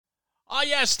Oh,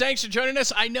 yes, thanks for joining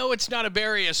us. I know it's not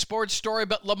a sports story,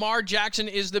 but Lamar Jackson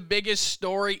is the biggest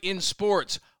story in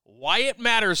sports. Why it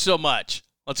matters so much.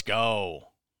 Let's go.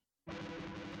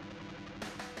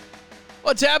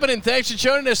 What's happening? Thanks for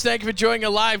joining us. Thank you for joining a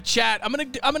live chat.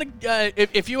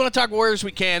 If you want to talk Warriors,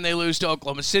 we can. They lose to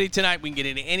Oklahoma City tonight. We can get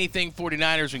into anything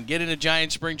 49ers. We can get into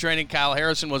Giants spring training. Kyle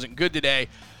Harrison wasn't good today.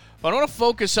 But I want to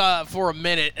focus for a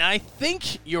minute, and I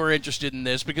think you're interested in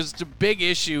this because it's a big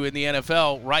issue in the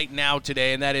NFL right now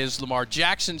today, and that is Lamar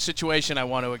Jackson's situation. I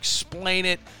want to explain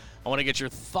it. I want to get your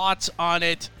thoughts on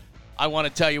it. I want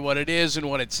to tell you what it is and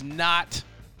what it's not,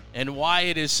 and why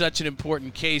it is such an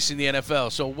important case in the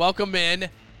NFL. So welcome in.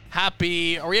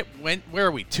 Where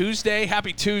are we? Tuesday?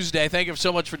 Happy Tuesday. Thank you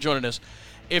so much for joining us.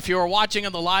 If you're watching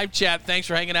on the live chat, thanks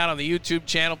for hanging out on the YouTube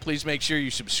channel. Please make sure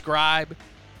you subscribe.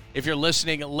 If you're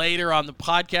listening later on the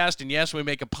podcast, and yes, we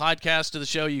make a podcast of the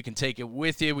show, you can take it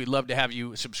with you. We'd love to have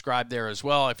you subscribe there as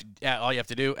well. All you have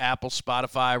to do, Apple,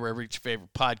 Spotify, wherever it's your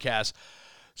favorite podcast.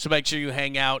 So make sure you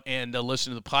hang out and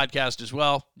listen to the podcast as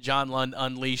well. John Lund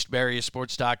Unleashed, Barry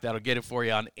Sports Talk. That'll get it for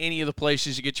you on any of the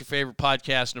places you get your favorite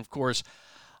podcast, and, of course,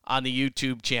 on the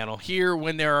YouTube channel. Here,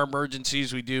 when there are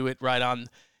emergencies, we do it right on.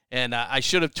 And I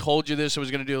should have told you this. I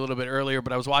was going to do a little bit earlier,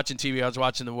 but I was watching TV. I was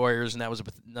watching the Warriors, and that was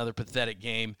another pathetic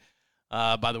game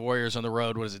by the Warriors on the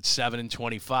road. What is it,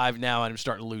 7-25 now? And I'm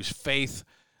starting to lose faith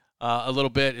a little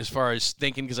bit as far as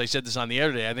thinking, because I said this on the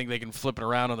other day. I think they can flip it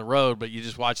around on the road, but you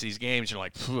just watch these games, and you're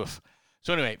like, poof.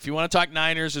 So anyway, if you want to talk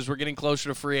Niners as we're getting closer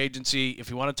to free agency, if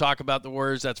you want to talk about the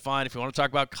Warriors, that's fine. If you want to talk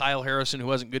about Kyle Harrison, who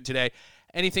wasn't good today,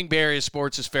 anything Bay Area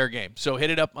sports is fair game. So hit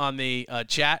it up on the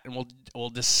chat, and we'll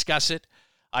discuss it.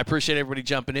 I appreciate everybody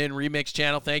jumping in. Remix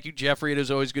channel, thank you. Jeffrey, it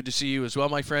is always good to see you as well,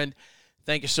 my friend.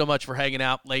 Thank you so much for hanging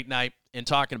out late night and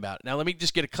talking about it. Now, let me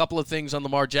just get a couple of things on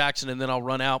Lamar Jackson, and then I'll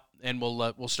run out, and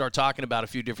we'll start talking about a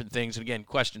few different things. And, again,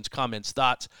 questions, comments,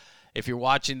 thoughts. If you're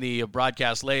watching the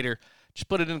broadcast later, just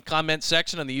put it in the comment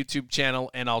section on the YouTube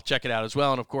channel, and I'll check it out as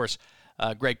well. And, of course,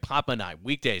 Greg Papa and I,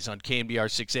 weekdays on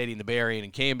KMBR 680 in the Bay Area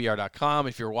and KMBR.com.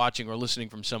 If you're watching or listening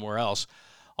from somewhere else,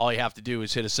 all you have to do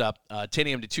is hit us up 10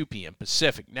 a.m. to 2 p.m.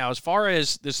 Pacific. Now, as far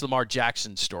as this Lamar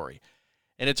Jackson story,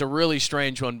 and it's a really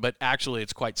strange one, but actually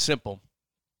it's quite simple.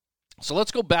 So let's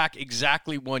go back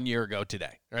exactly 1 year ago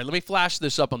today. All right, let me flash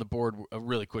this up on the board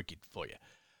really quick for you.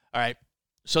 All right,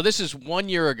 so this is 1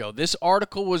 year ago. This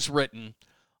article was written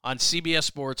on CBS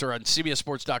Sports or on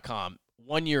CBSSports.com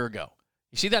 1 year ago.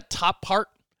 You see that top part?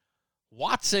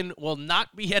 Watson will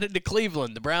not be headed to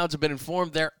Cleveland. The Browns have been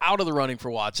informed they're out of the running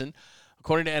for Watson.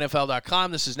 According to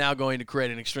NFL.com, this is now going to create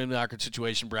an extremely awkward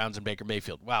situation, Browns and Baker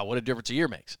Mayfield. Wow, what a difference a year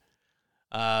makes.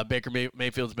 Baker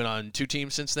Mayfield's been on two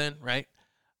teams since then, right?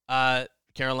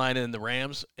 Carolina and the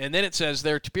Rams. And then it says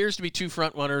there appears to be two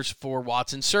front runners for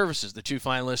Watson's services. The two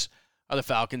finalists are the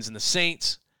Falcons and the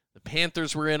Saints. The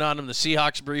Panthers were in on him. The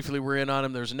Seahawks briefly were in on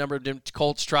him. There's a number of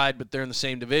Colts tried, but they're in the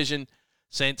same division.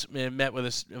 Saints met with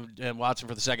us and Watson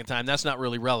for the second time. That's not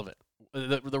really relevant.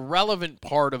 The relevant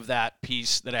part of that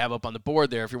piece that I have up on the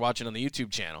board there, if you're watching on the YouTube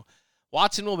channel,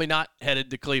 Watson will be not headed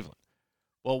to Cleveland.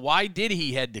 Well, why did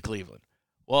he head to Cleveland?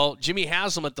 Well, Jimmy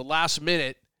Haslam at the last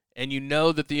minute, and you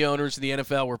know that the owners of the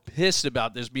NFL were pissed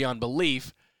about this beyond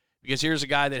belief, because here's a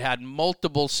guy that had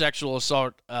multiple sexual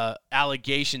assault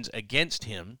allegations against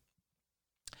him,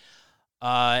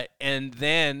 and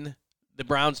then the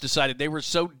Browns decided they were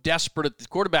so desperate at the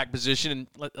quarterback position,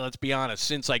 and let's be honest,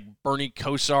 since like Bernie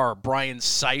Kosar or Brian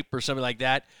Sipe or something like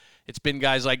that, it's been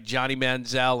guys like Johnny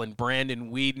Manziel and Brandon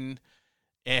Weeden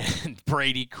and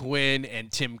Brady Quinn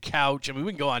and Tim Couch. I mean,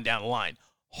 we can go on down the line.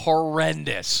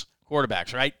 Horrendous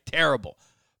quarterbacks, right? Terrible.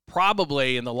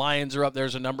 Probably, and the Lions are up,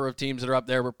 there's a number of teams that are up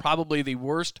there, but probably the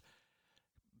worst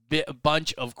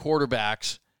bunch of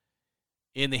quarterbacks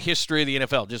in the history of the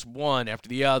NFL, just one after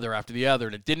the other,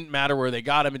 and it didn't matter where they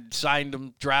got him and signed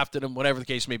him, drafted him, whatever the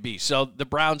case may be. So the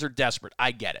Browns are desperate.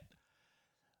 I get it.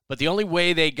 But the only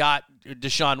way they got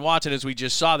Deshaun Watson, as we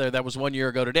just saw there, that was 1 year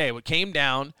ago today, it came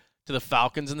down to the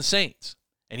Falcons and the Saints.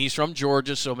 And he's from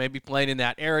Georgia, so maybe playing in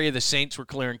that area. The Saints were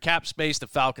clearing cap space. The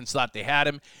Falcons thought they had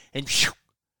him. And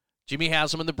Jimmy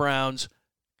Haslam and the Browns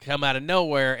come out of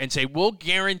nowhere and say, we'll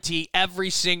guarantee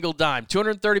every single dime,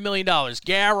 $230 million,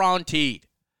 guaranteed.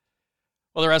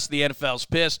 Well, the rest of the NFL's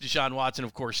pissed. Deshaun Watson,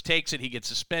 of course, takes it. He gets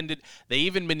suspended. They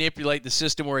even manipulate the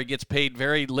system where he gets paid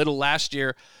very little last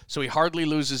year, so he hardly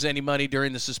loses any money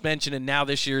during the suspension, and now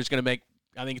this year he's going to make,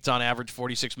 I think it's on average,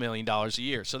 $46 million a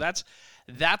year. So that's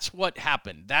what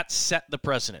happened. That set the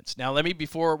precedence. Now,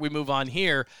 before we move on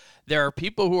here, there are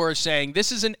people who are saying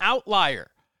this is an outlier.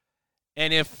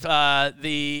 And if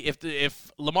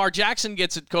Lamar Jackson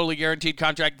gets a totally guaranteed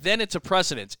contract, then it's a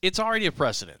precedence. It's already a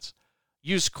precedence.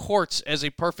 Use courts as a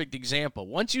perfect example.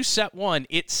 Once you set one,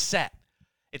 it's set.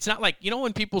 It's not like,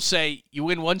 when people say you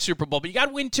win one Super Bowl, but you got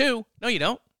to win two. No, you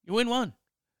don't. You win one.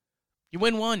 You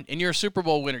win one, and you're a Super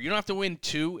Bowl winner. You don't have to win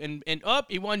two, and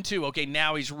he won two. Okay,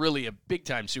 now he's really a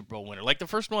big-time Super Bowl winner. Like the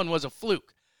first one was a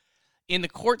fluke. In the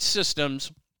court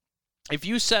systems, if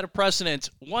you set a precedence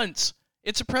once,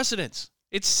 it's a precedence.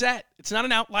 It's set. It's not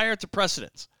an outlier. It's a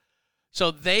precedence. So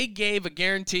they gave a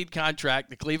guaranteed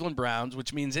contract to Cleveland Browns,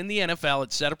 which means in the NFL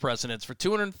it set a precedence for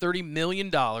 $230 million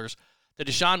to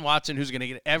Deshaun Watson, who's going to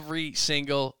get every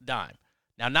single dime.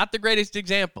 Now, not the greatest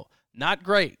example. Not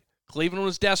great. Cleveland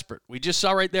was desperate. We just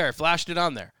saw right there. I flashed it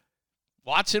on there.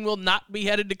 Watson will not be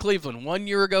headed to Cleveland. 1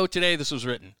 year ago today, this was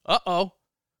written. Uh-oh.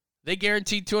 They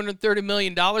guaranteed $230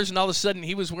 million, and all of a sudden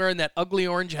he was wearing that ugly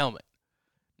orange helmet.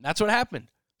 And that's what happened.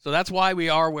 So that's why we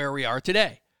are where we are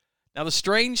today. Now, the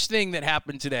strange thing that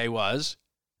happened today was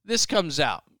this comes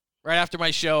out. Right after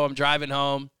my show, I'm driving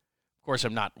home. Of course,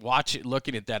 I'm not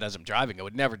looking at that as I'm driving. I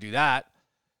would never do that.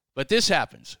 But this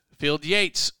happens. Field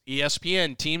Yates,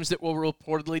 ESPN, teams that will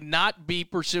reportedly not be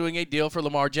pursuing a deal for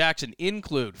Lamar Jackson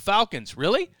include Falcons.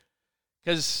 Really?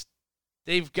 Because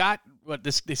they've got,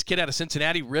 this kid out of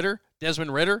Cincinnati,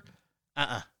 Desmond Ritter?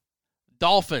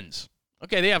 Dolphins.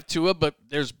 Okay, they have Tua, but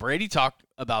there's Brady talked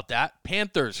about that.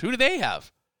 Panthers. Who do they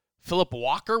have? Philip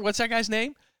Walker? What's that guy's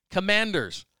name?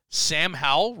 Commanders. Sam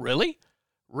Howell? Really?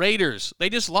 Raiders. They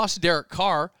just lost Derek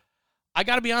Carr. I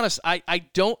got to be honest, I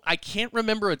can't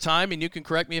remember a time, and you can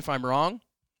correct me if I'm wrong.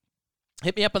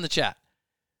 Hit me up on the chat.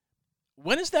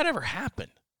 When has that ever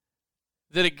happened?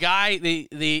 That a guy,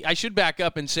 I should back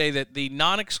up and say that the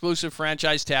non-exclusive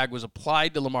franchise tag was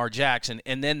applied to Lamar Jackson,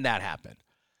 and then that happened.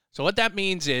 So what that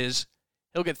means is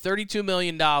he'll get $32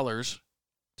 million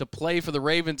to play for the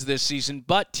Ravens this season,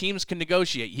 but teams can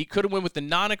negotiate. He could have went with the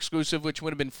non-exclusive, which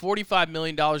would have been $45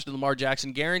 million to Lamar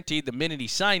Jackson, guaranteed the minute he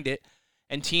signed it,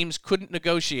 and teams couldn't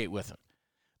negotiate with him.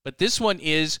 But this one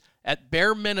is, at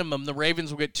bare minimum, the Ravens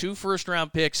will get 2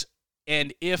 first-round picks,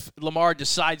 and if Lamar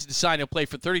decides to sign, he'll play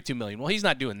for $32 million. Well, he's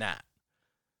not doing that.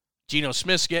 Geno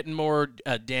Smith's getting more.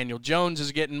 Daniel Jones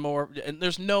is getting more. And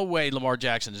there's no way Lamar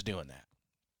Jackson is doing that.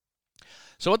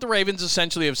 So what the Ravens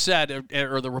essentially have said,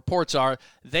 or the reports are,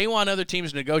 they want other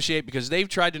teams to negotiate because they've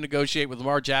tried to negotiate with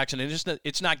Lamar Jackson, and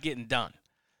it's not getting done.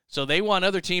 So they want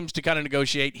other teams to kind of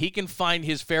negotiate. He can find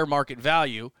his fair market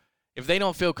value. If they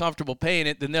don't feel comfortable paying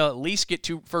it, then they'll at least get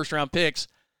 2 first-round picks.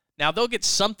 Now, they'll get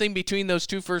something between those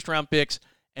 2 first-round picks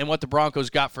and what the Broncos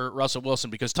got for Russell Wilson,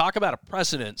 because talk about a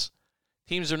precedence.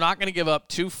 Teams are not going to give up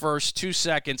 2 firsts, 2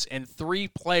 seconds, and 3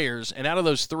 players, and out of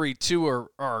those 3, 2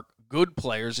 are good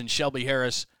players in Shelby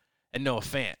Harris and Noah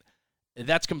Fant.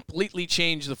 That's completely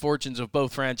changed the fortunes of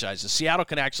both franchises. Seattle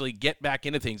can actually get back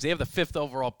into things. They have the 5th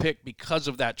overall pick because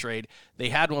of that trade. They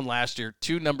had one last year,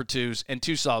 2 number 2s, and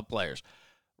 2 solid players.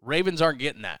 Ravens aren't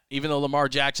getting that, even though Lamar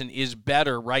Jackson is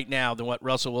better right now than what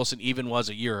Russell Wilson even was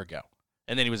a year ago.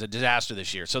 And then he was a disaster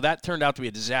this year. So that turned out to be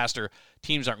a disaster.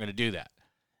 Teams aren't going to do that.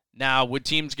 Now, would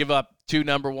teams give up 2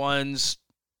 number 1s,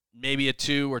 maybe a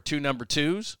 2 or 2 number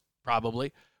 2s?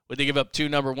 Probably. Would they give up 2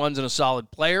 number 1s and a solid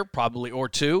player? Probably, or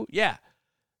 2. Yeah,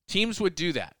 teams would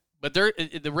do that. But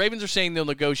the Ravens are saying they'll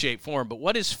negotiate for him. But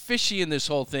what is fishy in this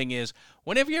whole thing is,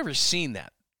 when have you ever seen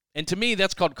that? And to me,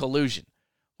 that's called collusion.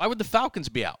 Why would the Falcons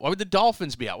be out? Why would the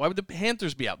Dolphins be out? Why would the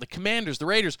Panthers be out? The Commanders, the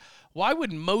Raiders. Why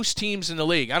would most teams in the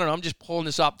league, I don't know, I'm just pulling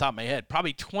this off the top of my head,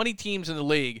 probably 20 teams in the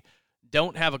league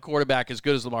don't have a quarterback as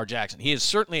good as Lamar Jackson. He is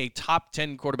certainly a top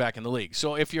 10 quarterback in the league.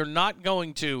 So if you're not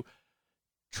going to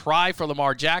try for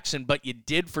Lamar Jackson, but you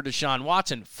did for Deshaun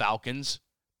Watson, Falcons,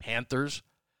 Panthers,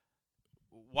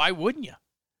 why wouldn't you?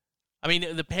 I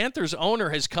mean, the Panthers owner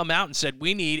has come out and said,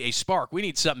 we need a spark. We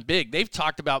need something big. They've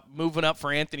talked about moving up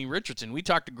for Anthony Richardson. We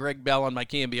talked to Greg Bell on my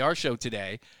KNBR show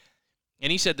today,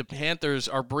 and he said the Panthers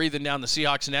are breathing down the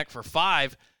Seahawks' neck for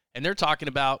 5, and they're talking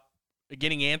about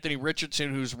getting Anthony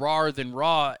Richardson, who's rawer than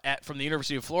raw from the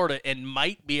University of Florida, and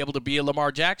might be able to be a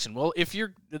Lamar Jackson. Well, if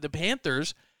you're the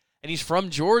Panthers, and he's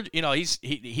from Georgia,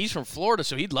 he's from Florida,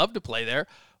 so he'd love to play there.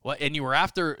 Well, and you were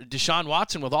after Deshaun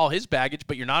Watson with all his baggage,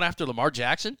 but you're not after Lamar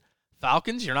Jackson?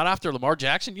 Falcons, you're not after Lamar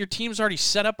Jackson? Your team's already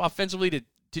set up offensively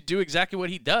to do exactly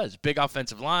what he does. Big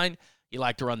offensive line. You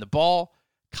like to run the ball.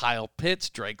 Kyle Pitts,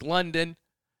 Drake London.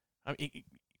 I mean,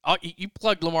 you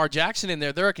plug Lamar Jackson in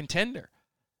there, they're a contender.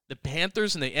 The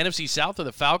Panthers and the NFC South, or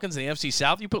the Falcons and the NFC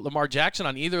South, you put Lamar Jackson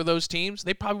on either of those teams,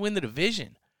 they probably win the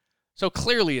division. So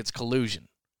clearly it's collusion.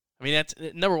 I mean, that's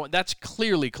number one. That's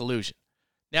clearly collusion.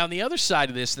 Now, on the other side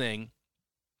of this thing,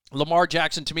 Lamar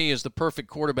Jackson, to me, is the perfect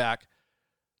quarterback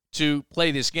to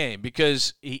play this game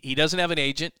because he doesn't have an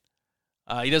agent.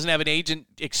 He doesn't have an agent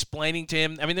explaining to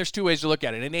him. I mean, there's two ways to look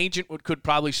at it. An agent could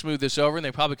probably smooth this over, and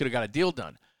they probably could have got a deal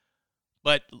done.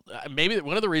 But maybe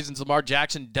one of the reasons Lamar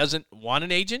Jackson doesn't want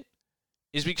an agent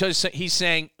is because he's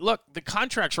saying, look, the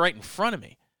contract's right in front of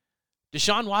me.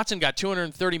 Deshaun Watson got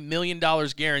 $230 million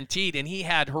guaranteed, and he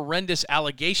had horrendous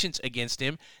allegations against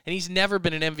him, and he's never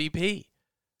been an MVP.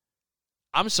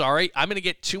 I'm sorry, I'm going to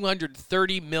get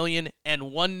 $230 million and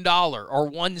 $1 or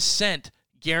 1 cent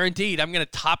guaranteed. I'm going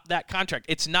to top that contract.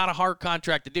 It's not a hard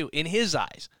contract to do in his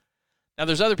eyes. Now,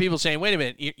 there's other people saying, wait a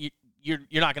minute, you're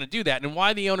not going to do that, and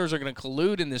why the owners are going to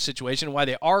collude in this situation, why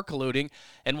they are colluding,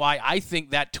 and why I think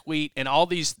that tweet and all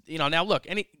these, now look,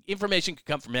 any information can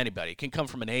come from anybody. It can come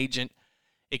from an agent.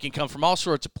 It can come from all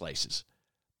sorts of places.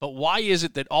 But why is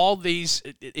it that all these,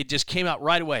 it just came out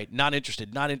right away, not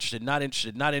interested, not interested, not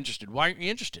interested, not interested? Why aren't you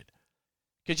interested?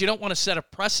 Because you don't want to set a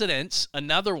precedence,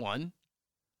 another one,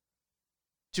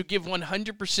 to give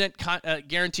 100%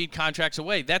 guaranteed contracts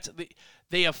away.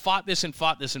 They have fought this and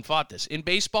fought this and fought this. In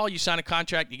baseball, you sign a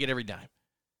contract, you get every dime.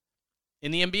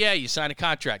 In the NBA, you sign a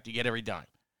contract, you get every dime.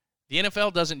 The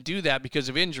NFL doesn't do that because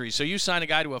of injuries. So you sign a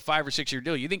guy to a 5 or 6 year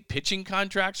deal. You think pitching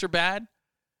contracts are bad?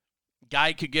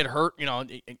 Guy could get hurt,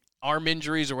 arm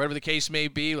injuries or whatever the case may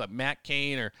be, like Matt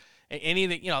Cain or any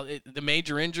of the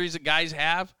major injuries that guys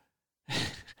have.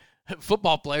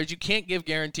 Football players, you can't give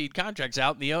guaranteed contracts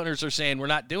out. And the owners are saying we're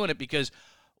not doing it because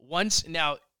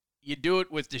now you do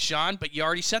it with Deshaun, but you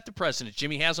already set the precedent.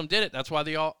 Jimmy Haslam did it. That's why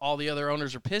all the other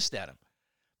owners are pissed at him.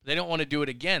 They don't want to do it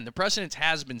again. The precedent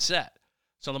has been set.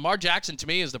 So Lamar Jackson, to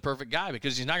me, is the perfect guy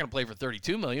because he's not going to play for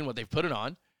 $32 million, what they've put it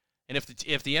on. And if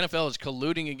the NFL is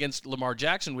colluding against Lamar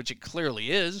Jackson, which it clearly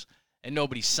is, and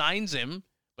nobody signs him,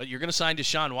 but you're going to sign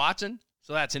Deshaun Watson,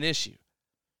 so that's an issue.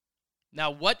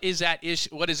 Now, what is at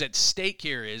stake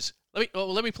here is,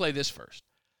 let me play this first.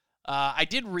 I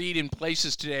did read in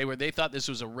places today where they thought this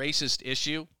was a racist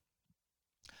issue.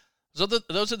 So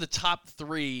those are the top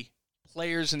 3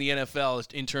 players in the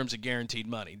NFL in terms of guaranteed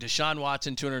money. Deshaun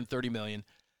Watson, $230 million.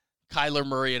 Kyler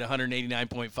Murray at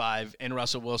 189.5 and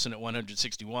Russell Wilson at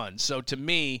 161. So to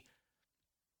me,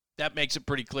 that makes it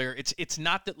pretty clear. It's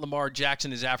not that Lamar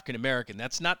Jackson is African American.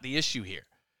 That's not the issue here.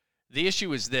 The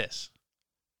issue is this.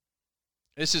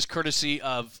 This is courtesy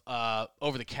of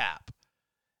Over the Cap.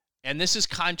 And this is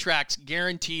contracts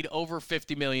guaranteed over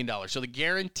 $50 million. So the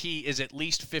guarantee is at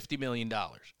least $50 million.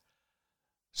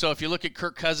 So if you look at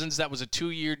Kirk Cousins, that was a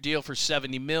 2-year deal for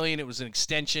 $70 million. It was an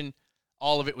extension.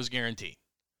 All of it was guaranteed.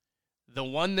 The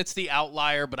one that's the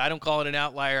outlier, but I don't call it an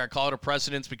outlier. I call it a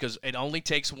precedence because it only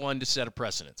takes one to set a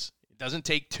precedence. It doesn't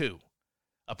take 2.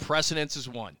 A precedence is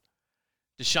 1.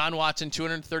 Deshaun Watson,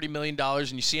 $230 million,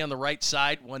 and you see on the right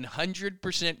side,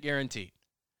 100% guaranteed.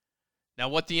 Now,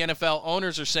 what the NFL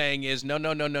owners are saying is, no,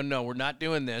 we're not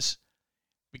doing this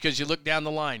because you look down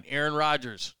the line. Aaron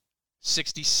Rodgers,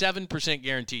 67%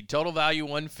 guaranteed. Total value,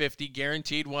 $150,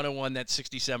 guaranteed $101, that's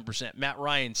 67%. Matt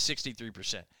Ryan,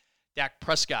 63%. Dak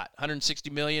Prescott,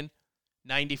 $160 million,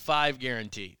 $95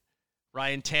 guaranteed.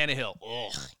 Ryan Tannehill,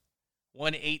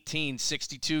 $118,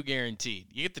 $62 guaranteed.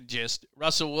 You get the gist.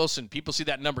 Russell Wilson, people see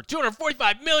that number,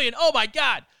 $245 million. Oh, my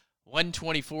God.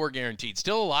 $124 guaranteed.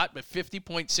 Still a lot, but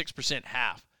 50.6%,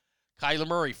 half. Kyler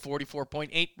Murray,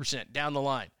 44.8% down the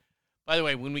line. By the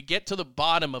way, when we get to the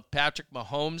bottom of Patrick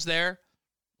Mahomes there,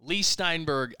 Lee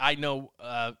Steinberg, I know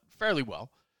fairly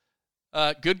well.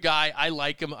 Good guy. I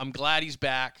like him. I'm glad he's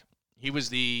back. He was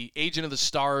the agent of the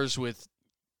stars with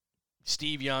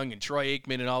Steve Young and Troy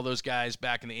Aikman and all those guys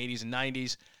back in the 80s and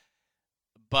 90s.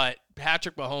 But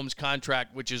Patrick Mahomes'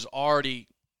 contract, which is already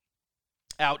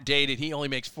outdated, he only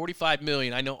makes $45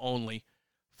 million. I know only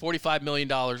 $45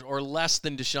 million or less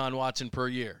than Deshaun Watson per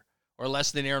year, or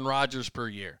less than Aaron Rodgers per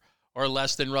year, or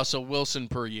less than Russell Wilson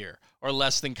per year, or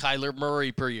less than Kyler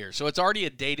Murray per year. So it's already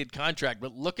a dated contract,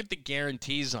 but look at the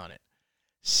guarantees on it.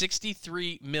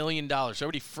 $63 million.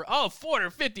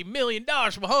 $450 million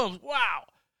from Mahomes. Wow.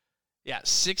 Yeah,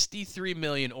 $63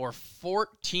 million or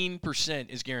 14%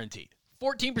 is guaranteed.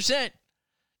 14%.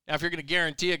 Now, if you're going to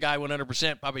guarantee a guy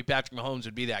 100%, probably Patrick Mahomes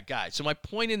would be that guy. So my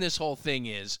point in this whole thing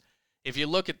is, if you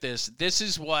look at this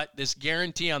is what this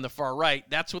guarantee on the far right,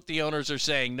 that's what the owners are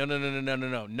saying.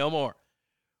 No more.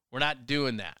 We're not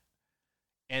doing that.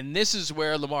 And this is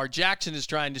where Lamar Jackson is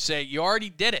trying to say, you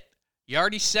already did it. You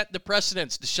already set the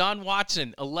precedence. Deshaun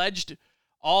Watson alleged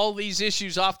all these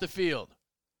issues off the field.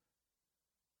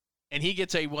 And he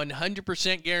gets a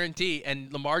 100% guarantee,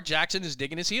 and Lamar Jackson is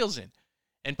digging his heels in.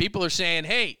 And people are saying,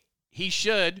 hey, he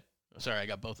should. Sorry, I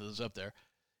got both of those up there.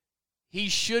 He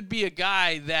should be a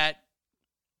guy that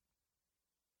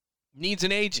needs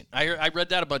an agent. I read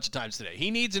that a bunch of times today.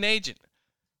 He needs an agent.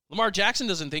 Lamar Jackson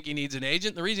doesn't think he needs an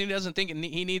agent. The reason he doesn't think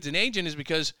he needs an agent is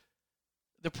because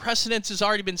the precedence has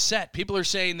already been set. People are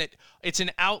saying that it's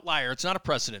an outlier. It's not a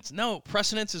precedence. No,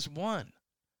 precedence is one.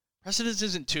 Precedence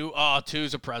isn't two. Oh, two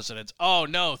is a precedence. Oh,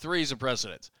 no, three is a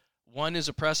precedence. One is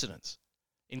a precedence.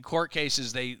 In court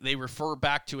cases, they refer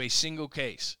back to a single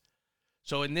case.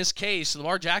 So in this case,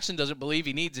 Lamar Jackson doesn't believe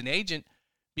he needs an agent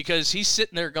because he's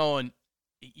sitting there going,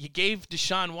 you gave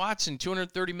Deshaun Watson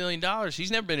 $230 million.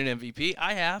 He's never been an MVP.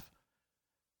 I have.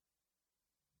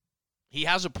 He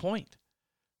has a point.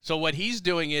 So what he's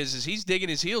doing is he's digging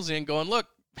his heels in going, look,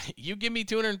 you give me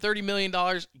 $230 million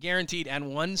guaranteed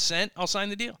and 1 cent, I'll sign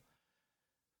the deal.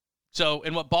 So,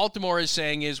 and what Baltimore is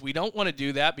saying is we don't want to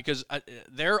do that because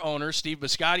their owner, Steve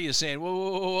Bisciotti, is saying,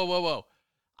 whoa.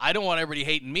 I don't want everybody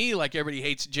hating me like everybody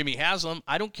hates Jimmy Haslam.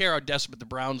 I don't care how desperate the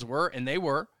Browns were, and they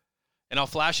were. And I'll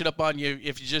flash it up on you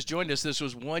if you just joined us. This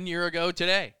was 1 year ago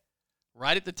today.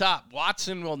 Right at the top,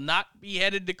 Watson will not be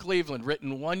headed to Cleveland,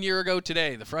 written 1 year ago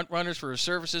today. The front runners for his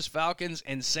services, Falcons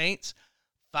and Saints.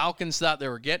 Falcons thought they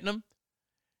were getting him.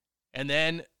 And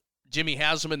then Jimmy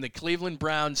Haslam and the Cleveland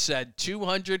Browns said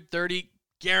 230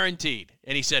 guaranteed.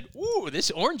 And he said, ooh, this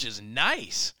orange is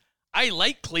nice. I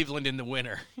like Cleveland in the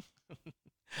winter.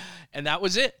 And that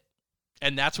was it.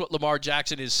 And that's what Lamar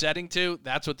Jackson is setting to.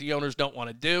 That's what the owners don't want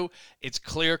to do. It's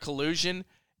clear collusion.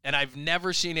 And I've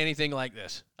never seen anything like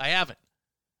this. I haven't.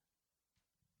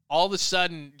 All of a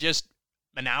sudden, just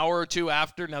an hour or two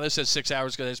after, now this says 6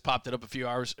 hours ago, this popped it up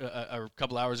a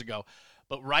couple hours ago.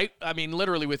 But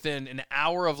literally within an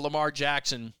hour of Lamar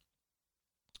Jackson,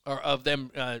 or of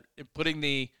them putting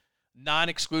the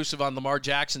non-exclusive on Lamar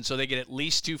Jackson so they get at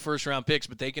least 2 first-round picks,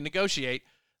 but they can negotiate.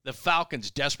 The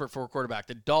Falcons, desperate for a quarterback.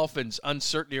 The Dolphins,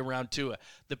 uncertainty around Tua.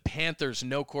 The Panthers,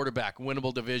 no quarterback,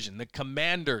 winnable division. The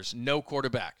Commanders, no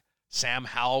quarterback. Sam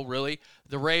Howell, really?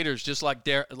 The Raiders, just like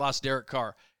lost Derek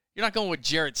Carr. You're not going with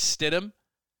Jarrett Stidham.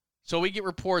 So we get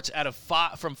reports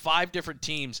from 5 different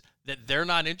teams that they're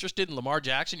not interested in Lamar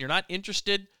Jackson. You're not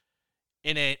interested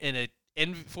in a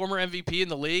former MVP in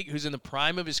the league who's in the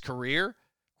prime of his career.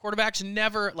 Quarterbacks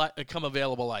never come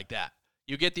available like that.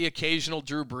 You get the occasional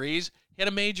Drew Brees. He had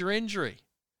a major injury.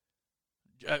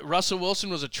 Russell Wilson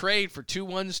was a trade for 2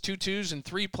 1s, 2 2s, and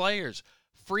 3 players.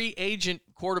 Free agent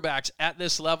quarterbacks at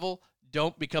this level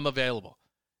don't become available.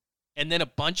 And then a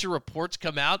bunch of reports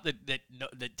come out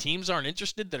that teams aren't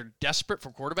interested, that are desperate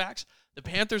for quarterbacks. The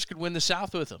Panthers could win the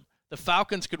South with them. The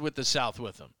Falcons could win the South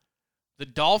with them. The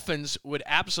Dolphins would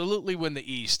absolutely win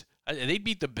the East. They'd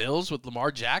beat the Bills with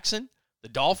Lamar Jackson. The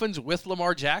Dolphins with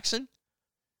Lamar Jackson.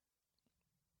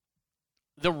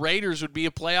 The Raiders would be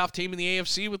a playoff team in the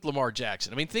AFC with Lamar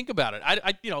Jackson. I mean, think about it.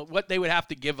 What they would have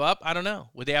to give up, I don't know.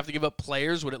 Would they have to give up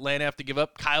players? Would Atlanta have to give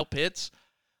up Kyle Pitts?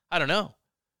 I don't know.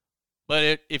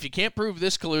 But if you can't prove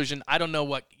this collusion, I don't know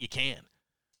what you can.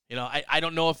 I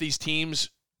don't know if these teams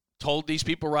told these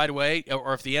people right away,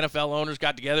 or if the NFL owners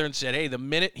got together and said, hey, the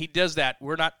minute he does that,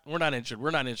 we're not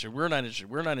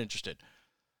interested.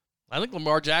 I think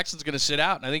Lamar Jackson's going to sit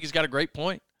out, and I think he's got a great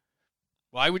point.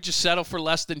 Why would you settle for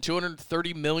less than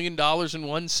 $230 million and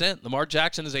 1 cent? Lamar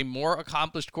Jackson is a more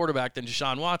accomplished quarterback than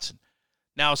Deshaun Watson.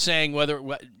 Now saying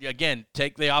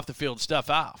take the off-the-field stuff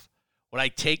off. Would I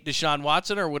take Deshaun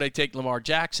Watson or would I take Lamar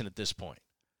Jackson at this point?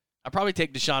 I'd probably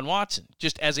take Deshaun Watson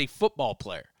just as a football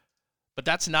player. But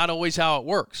that's not always how it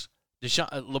works.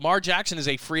 Lamar Jackson is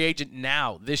a free agent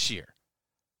now, this year.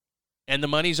 And the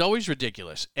money's always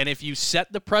ridiculous. And if you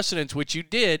set the precedence, which you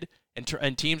did,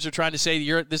 and teams are trying to say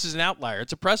this is an outlier.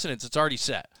 It's a precedence. It's already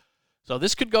set. So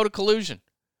this could go to collusion.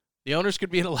 The owners could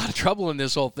be in a lot of trouble in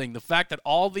this whole thing. The fact that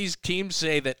all these teams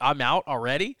say that I'm out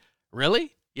already?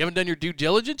 Really? You haven't done your due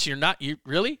diligence?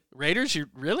 Really? Raiders?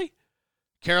 Really?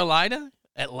 Carolina?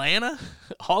 Atlanta?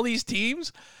 All these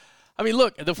teams? I mean,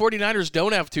 look, the 49ers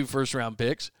don't have 2 first-round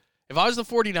picks. If I was the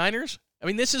 49ers,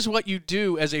 this is what you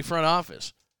do as a front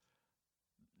office.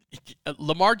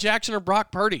 Lamar Jackson or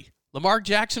Brock Purdy? Lamar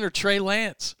Jackson or Trey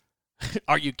Lance?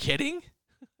 Are you kidding?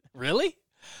 Really?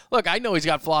 Look, I know he's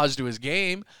got flaws to his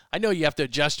game. I know you have to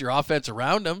adjust your offense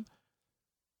around him.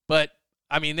 But,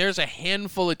 there's a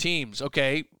handful of teams.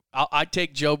 Okay, I'd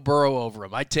take Joe Burrow over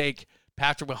him. I'd take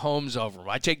Patrick Mahomes over him.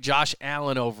 I'd take Josh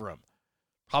Allen over him.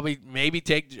 Maybe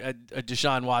take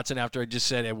Deshaun Watson after I just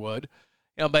said I would.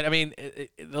 But,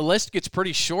 the list gets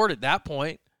pretty short at that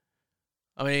point.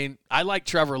 I like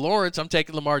Trevor Lawrence. I'm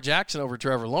taking Lamar Jackson over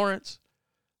Trevor Lawrence.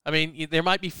 There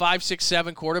might be 5, 6,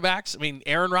 7 quarterbacks.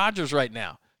 Aaron Rodgers right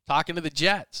now, talking to the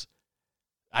Jets.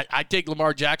 I'd take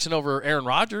Lamar Jackson over Aaron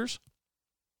Rodgers.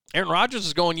 Aaron Rodgers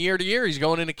is going year to year. He's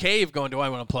going in a cave going, do I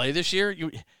want to play this year?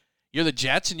 You're the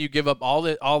Jets, and you give up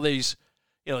all these,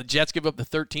 the Jets give up the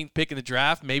 13th pick in the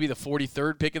draft, maybe the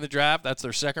 43rd pick in the draft. That's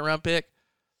their second-round pick.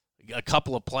 A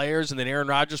couple of players, and then Aaron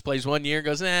Rodgers plays 1 year and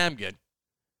goes, I'm good.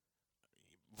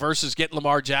 Versus getting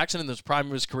Lamar Jackson in the prime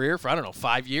of his career for,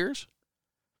 5 years.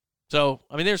 So,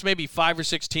 there's maybe 5 or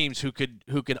 6 teams who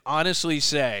could honestly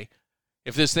say,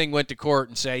 if this thing went to court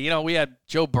and say, we had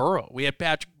Joe Burrow, we had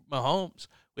Patrick Mahomes,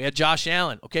 we had Josh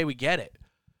Allen. Okay, we get it.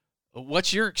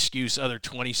 What's your excuse, other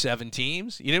 27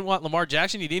 teams? You didn't want Lamar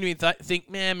Jackson? You didn't even think,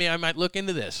 man, I might look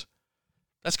into this.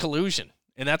 That's collusion,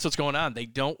 and that's what's going on. They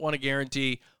don't want to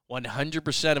guarantee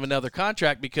 100% of another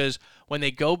contract because when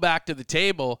they go back to the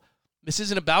table, this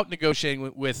isn't about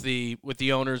negotiating with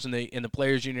the owners and the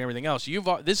players union and everything else.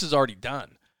 This is already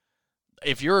done.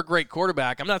 If you're a great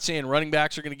quarterback, I'm not saying running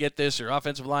backs are going to get this or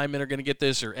offensive linemen are going to get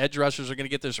this or edge rushers are going to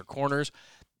get this or corners,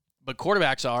 but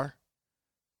quarterbacks are.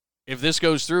 If this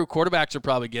goes through, quarterbacks are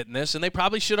probably getting this, and they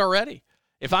probably should already.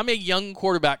 If I'm a young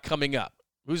quarterback coming up,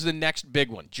 who's the next big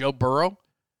one? Joe Burrow?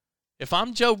 If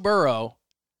I'm Joe Burrow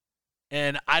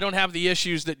and I don't have the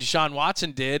issues that Deshaun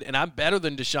Watson did, and I'm better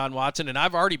than Deshaun Watson, and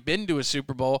I've already been to a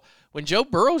Super Bowl, when Joe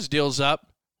Burrow's deal's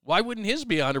up, why wouldn't his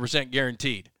be 100%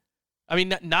 guaranteed?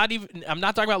 Not even. I'm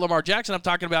not talking about Lamar Jackson.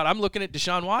 I'm looking at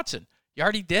Deshaun Watson. You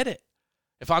already did it.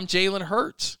 If I'm Jalen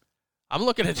Hurts, I'm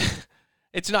looking at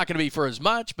it's not going to be for as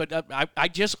much, but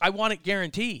I want it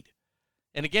guaranteed.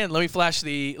 And again, let me flash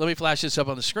this up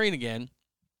on the screen again.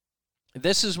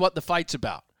 This is what the fight's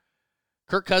about.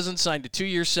 Kirk Cousins signed a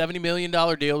 2-year, $70 million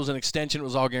deal. It was an extension. It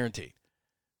was all guaranteed.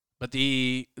 But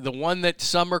the one that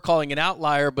some are calling an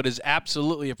outlier, but is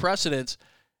absolutely a precedent,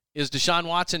 is Deshaun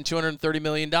Watson, $230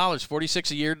 million,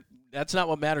 $46 a year. That's not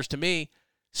what matters to me.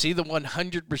 See the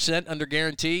 100% under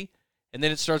guarantee, and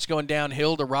then it starts going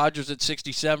downhill to Rodgers at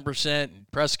 67%, and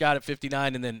Prescott at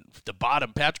 59%, and then the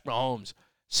bottom, Patrick Mahomes,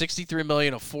 $63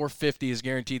 million of $450 is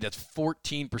guaranteed. That's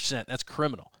 14%. That's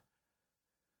criminal.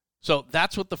 So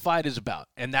that's what the fight is about,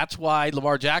 and that's why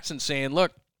Lamar Jackson's saying,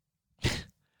 look,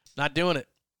 not doing it.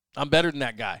 I'm better than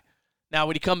that guy. Now,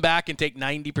 would he come back and take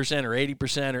 90% or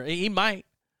 80%? Or he might.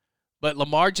 But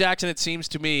Lamar Jackson, it seems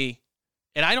to me,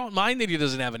 and I don't mind that he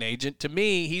doesn't have an agent. To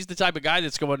me, he's the type of guy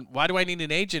that's going, why do I need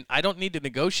an agent? I don't need to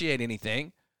negotiate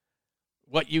anything.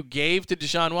 What you gave to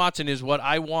Deshaun Watson is what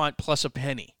I want plus a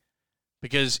penny.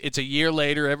 Because it's a year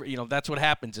later, that's what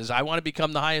happens, is I want to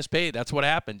become the highest paid. That's what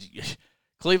happens.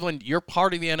 Cleveland, you're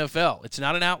part of the NFL. It's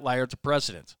not an outlier. It's a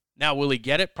precedent. Now, will he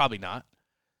get it? Probably not.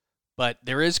 But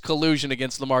there is collusion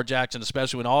against Lamar Jackson,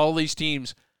 especially when all these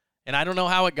teams, and I don't know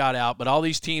how it got out, but all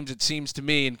these teams, it seems to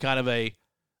me, in kind of a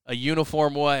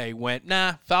uniform way, went,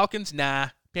 nah, Falcons, nah,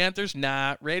 Panthers,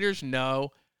 nah, Raiders,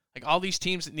 no. Like all these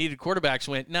teams that needed quarterbacks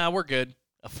went, nah, we're good.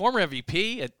 A former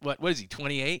MVP at, what is he,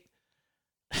 28?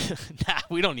 Nah,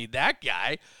 we don't need that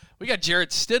guy. We got Jarrett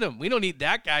Stidham. We don't need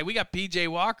that guy. We got P.J.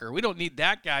 Walker. We don't need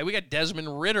that guy. We got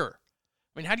Desmond Ridder.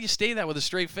 How do you say that with a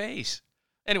straight face?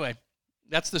 Anyway,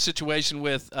 that's the situation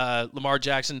with Lamar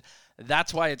Jackson.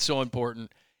 That's why it's so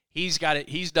important. He's got it.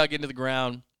 He's dug into the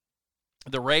ground.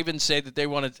 The Ravens say that they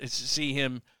want to see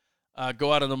him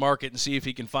go out on the market and see if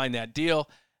he can find that deal.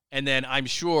 And then I'm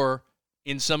sure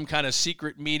in some kind of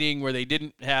secret meeting where they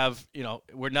didn't have,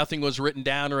 where nothing was written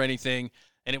down or anything,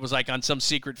 and it was like on some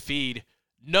secret feed,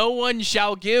 no one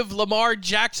shall give Lamar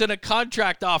Jackson a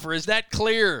contract offer. Is that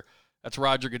clear? That's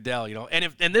Roger Goodell,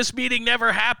 And this meeting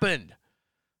never happened.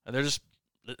 And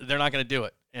they're not going to do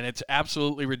it. And it's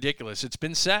absolutely ridiculous. It's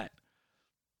been set.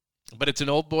 But it's an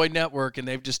old boy network, and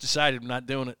they've just decided not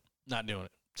doing it.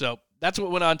 So that's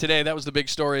what went on today. That was the big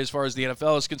story as far as the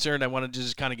NFL is concerned. I wanted to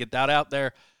just kind of get that out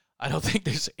there. I don't think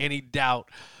there's any doubt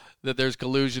that there's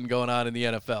collusion going on in the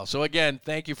NFL. So, again,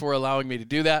 thank you for allowing me to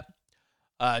do that.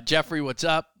 Jeffrey, what's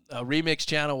up? Remix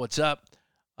Channel, what's up?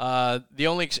 We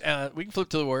can flip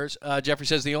to the Warriors. Jeffrey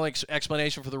says the only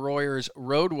explanation for the Warriors'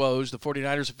 road woes, the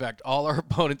 49ers effect, all our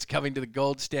opponents coming to the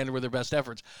gold standard with their best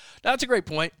efforts. Now, that's a great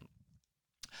point.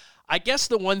 I guess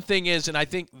the one thing is, and I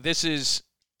think this is,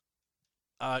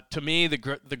 to me,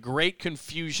 the great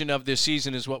confusion of this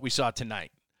season is what we saw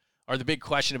tonight, or the big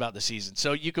question about the season.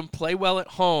 So you can play well at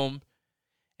home,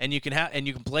 and you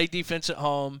can play defense at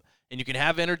home, and you can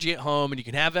have energy at home, and you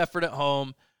can have effort at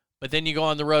home, but then you go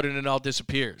on the road and it all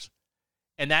disappears.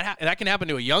 And that can happen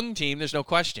to a young team, there's no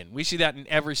question. We see that in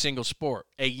every single sport.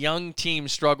 A young team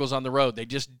struggles on the road. They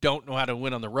just don't know how to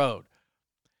win on the road.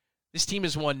 This team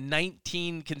has won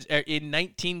 19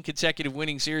 consecutive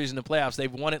winning series in the playoffs.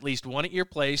 They've won at least one at your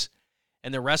place,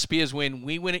 and the recipe is when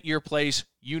we win at your place,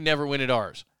 you never win at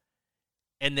ours.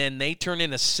 And then they turn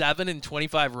in a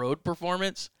 7-25 road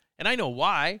performance, and I know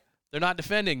why. They're not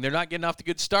defending. They're not getting off to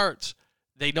good starts.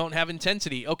 They don't have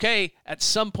intensity. Okay, at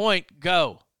some point,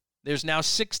 go. There's now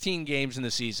 16 games in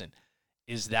the season.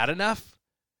 Is that enough?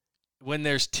 When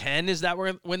there's 10, is that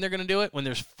when they're going to do it? When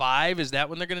there's 5, is that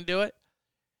when they're going to do it?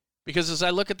 Because as I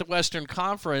look at the Western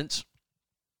Conference,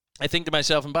 I think to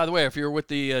myself, and by the way, if you were with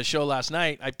the show last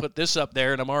night, I put this up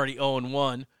there, and I'm already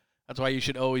 0-1. That's why you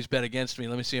should always bet against me.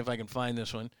 Let me see if I can find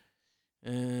this one.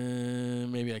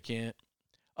 Maybe I can't.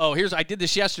 Oh, I did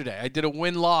this yesterday. I did a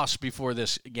win-loss before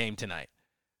this game tonight.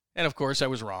 And, of course, I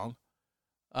was wrong.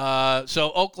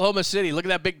 So, Oklahoma City, look at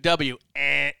that big W.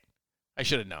 I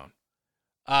should have known.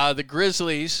 The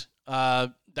Grizzlies,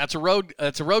 that's a road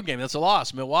game. That's a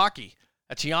loss. Milwaukee,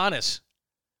 that's Giannis.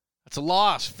 That's a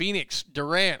loss. Phoenix,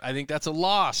 Durant, I think that's a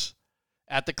loss.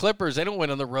 At the Clippers, they don't win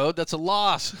on the road. That's a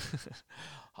loss.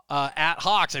 At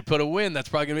Hawks, I put a win. That's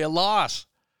probably going to be a loss.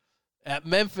 At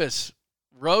Memphis,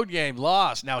 road game,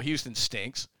 loss. Now Houston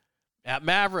stinks. At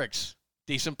Mavericks,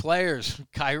 decent players.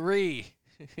 Kyrie,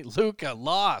 Luka,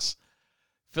 loss.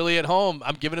 Philly at home,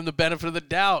 I'm giving him the benefit of the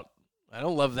doubt. I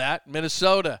don't love that.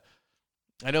 Minnesota,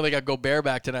 I know they got Gobert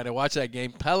back tonight. I watched that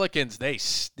game. Pelicans, they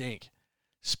stink.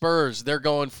 Spurs, they're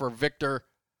going for Victor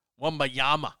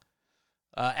Wembanyama.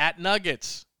 At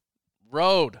Nuggets,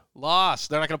 road, loss.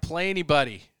 They're not going to play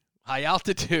anybody. High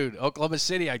altitude, Oklahoma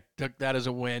City, I took that as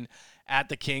a win. At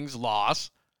the Kings, loss.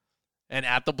 And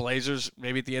at the Blazers,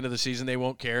 maybe at the end of the season they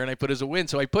won't care, and I put as a win.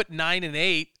 So I put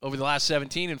 9-8 over the last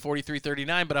 17 and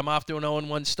 43-39, but I'm off to an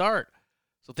 0-1 start.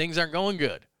 So things aren't going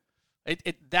good.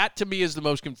 That, to me, is the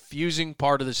most confusing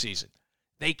part of the season.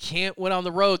 They can't win on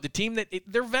the road. The team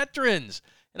they're veterans.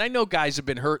 And I know guys have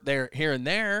been hurt there, here and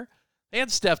there. They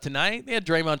had Steph tonight. They had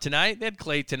Draymond tonight. They had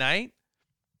Clay tonight.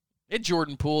 They had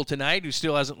Jordan Poole tonight, who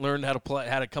still hasn't learned how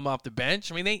to come off the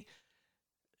bench. I mean, they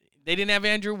didn't have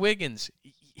Andrew Wiggins.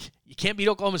 You can't beat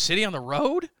Oklahoma City on the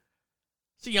road?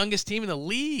 It's the youngest team in the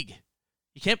league.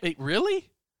 You can't beat, really?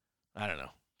 I don't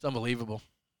know. It's unbelievable.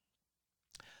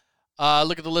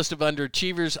 Look at the list of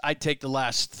underachievers. I'd take the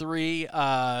last 3.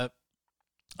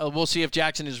 We'll see if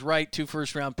Jackson is right. 2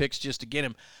 first-round picks just to get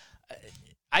him.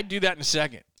 I'd do that in a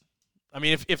second. I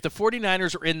mean, if the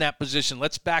 49ers are in that position,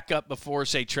 let's back up before,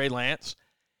 say, Trey Lance.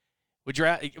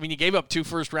 You gave up 2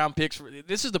 first-round picks.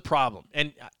 This is the problem.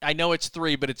 And I know it's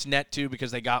 3, but it's net 2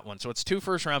 because they got one. So it's 2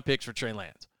 first-round picks for Trey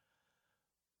Lance.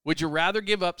 Would you rather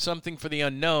give up something for the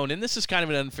unknown? And this is kind of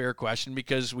an unfair question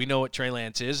because we know what Trey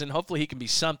Lance is, and hopefully he can be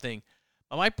something.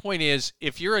 But my point is,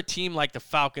 if you're a team like the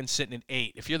Falcons sitting at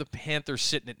 8, if you're the Panthers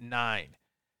sitting at 9,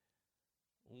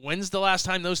 when's the last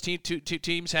time those two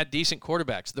teams had decent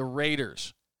quarterbacks? The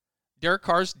Raiders. Derek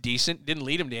Carr's decent, didn't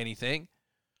lead them to anything.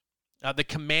 The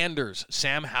Commanders,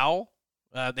 Sam Howell,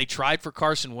 they tried for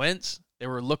Carson Wentz. They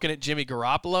were looking at Jimmy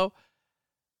Garoppolo.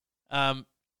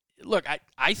 Look,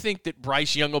 I think that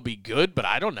Bryce Young will be good, but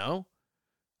I don't know.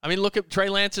 I mean, look at Trey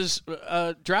Lance's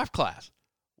draft class.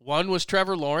 One was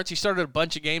Trevor Lawrence. He started a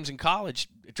bunch of games in college.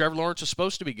 Trevor Lawrence was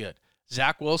supposed to be good.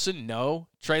 Zach Wilson, no.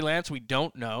 Trey Lance, we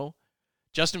don't know.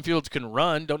 Justin Fields can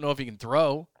run. Don't know if he can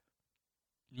throw.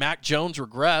 Mac Jones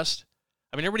regressed.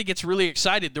 I mean, everybody gets really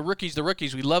excited. The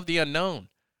rookies. We love the unknown.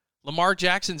 Lamar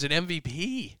Jackson's an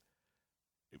MVP.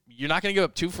 You're not going to give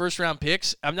up 2 first-round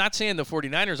picks? I'm not saying the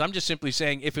 49ers. I'm just simply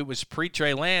saying if it was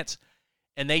pre-Trey Lance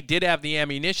and they did have the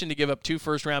ammunition to give up 2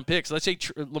 first-round picks, let's say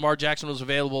Lamar Jackson was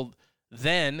available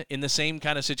then in the same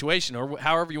kind of situation or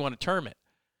however you want to term it,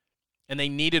 and they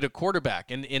needed a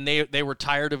quarterback, and they were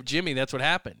tired of Jimmy. That's what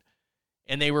happened.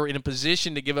 And they were in a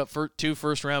position to give up 2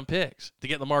 first-round picks to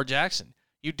get Lamar Jackson.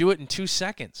 You do it in 2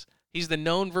 seconds. He's the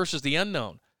known versus the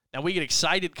unknown. Now, we get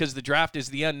excited because the draft is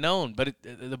the unknown, but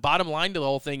the bottom line to the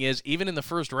whole thing is, even in the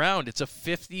first round, it's a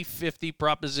 50-50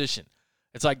 proposition.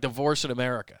 It's like divorce in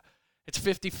America. It's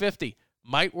 50-50.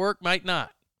 Might work, might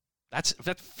not. That's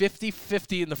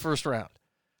 50-50 in the first round.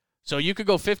 So you could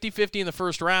go 50-50 in the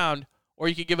first round, or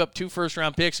you could give up 2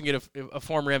 first-round picks and get a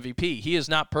former MVP. He is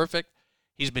not perfect.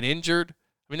 He's been injured.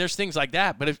 I mean, there's things like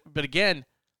that. But again,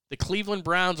 the Cleveland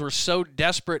Browns were so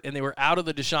desperate and they were out of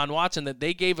the Deshaun Watson that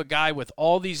they gave a guy with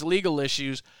all these legal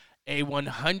issues a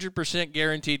 100%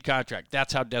 guaranteed contract.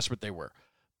 That's how desperate they were.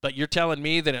 But you're telling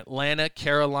me that Atlanta,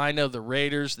 Carolina, the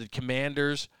Raiders, the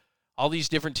Commanders, all these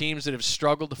different teams that have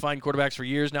struggled to find quarterbacks for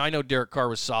years. Now, I know Derek Carr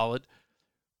was solid,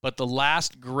 but the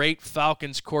last great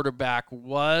Falcons quarterback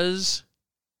was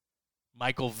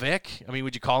Michael Vick. I mean,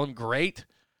 would you call him great?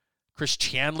 Chris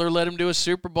Chandler led him to a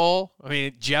Super Bowl. I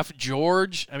mean, Jeff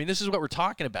George. I mean, this is what we're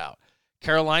talking about.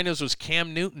 Carolina's was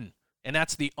Cam Newton, and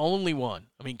that's the only one.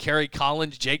 I mean, Kerry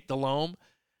Collins, Jake Delhomme.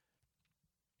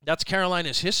 That's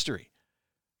Carolina's history.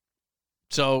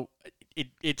 So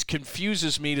it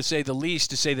confuses me, to say the least,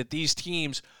 to say that these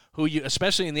teams, who you,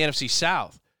 especially in the NFC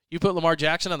South, you put Lamar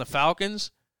Jackson on the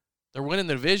Falcons, They're winning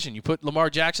the division. You put Lamar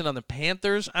Jackson on the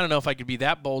Panthers. I don't know if I could be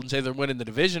that bold and say they're winning the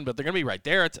division, but they're going to be right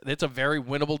there. It's a very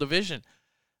winnable division.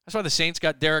 That's why the Saints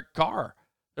got Derek Carr.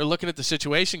 They're looking at the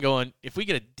situation going, if we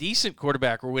get a decent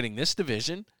quarterback, we're winning this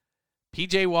division.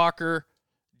 P.J. Walker,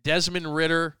 Desmond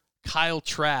Ridder, Kyle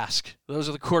Trask. Those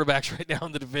are the quarterbacks right now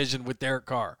in the division with Derek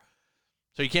Carr.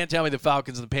 So you can't tell me the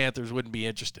Falcons and the Panthers wouldn't be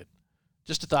interested.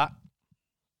 Just a thought.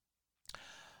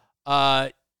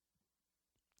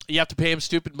 You have to pay him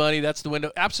stupid money. That's the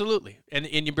window. Absolutely. And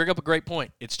you bring up a great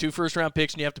point. It's 2 first-round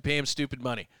picks, and you have to pay him stupid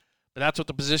money. But that's what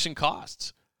the position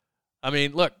costs. I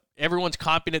mean, look, everyone's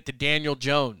competent to Daniel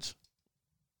Jones.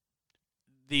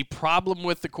 The problem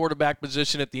with the quarterback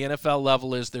position at the NFL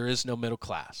level is there is no middle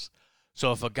class.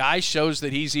 So if a guy shows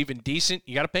that he's even decent,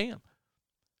 you got to pay him.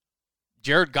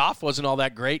 Jared Goff wasn't all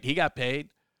that great. He got paid.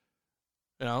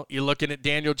 You know, you're looking at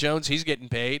Daniel Jones. He's getting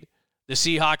paid. The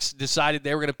Seahawks decided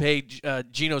they were going to pay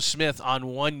Geno Smith on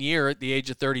 1 year at the age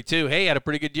of 32. Hey, had a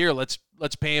pretty good year. Let's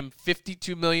pay him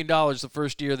 $52 million the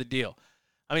first year of the deal.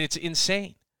 I mean, it's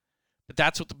insane. But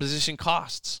that's what the position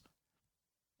costs.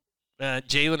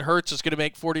 Jalen Hurts is going to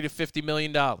make $40 to $50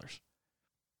 million. I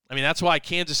mean, that's why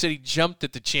Kansas City jumped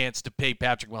at the chance to pay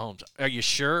Patrick Mahomes. Are you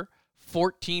sure?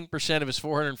 14% of his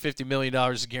 $450 million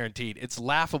is guaranteed. It's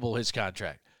laughable, his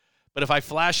contract. But if I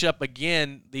flash up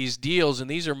again these deals, and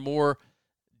these are more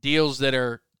deals that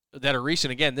are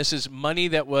recent. Again, this is money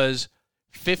that was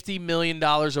 $50 million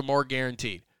or more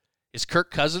guaranteed. Is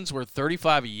Kirk Cousins worth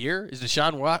 $35 a year? Is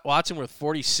Deshaun Watson worth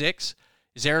 $46?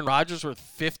 Is Aaron Rodgers worth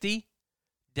 $50?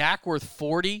 Dak worth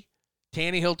 $40?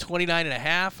 Tannehill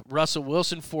 $29.5. Russell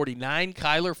Wilson $49.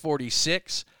 Kyler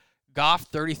 $46. Goff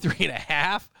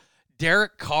 $33.5.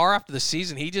 Derek Carr after the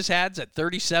season he just had is at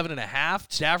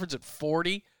 $37.5. Stafford's at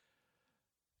 $40.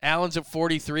 Allen's at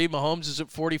 43. Mahomes is at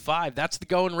 45. That's the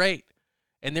going rate.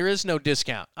 And there is no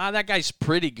discount. That guy's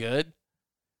pretty good.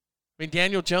 I mean,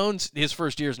 Daniel Jones, his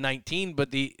first year is 19,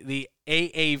 but the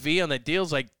AAV on that deal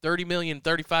is like $30 million,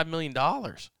 $35 million.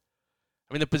 I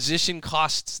mean, the position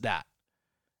costs that.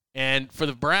 And for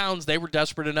the Browns, they were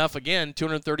desperate enough, again,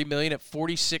 $230 million at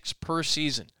 46 per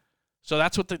season. So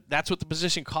that's what the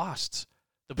position costs.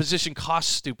 The position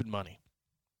costs stupid money.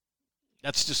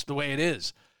 That's just the way it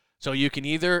is. So you can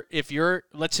either,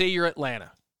 let's say you're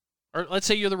Atlanta, or let's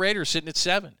say you're the Raiders sitting at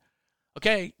 7.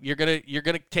 Okay, you're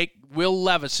gonna take Will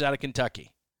Levis out of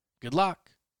Kentucky. Good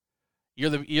luck. You're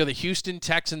the Houston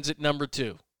Texans at number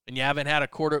 2, and you haven't had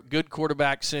a good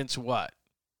quarterback since what?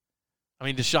 I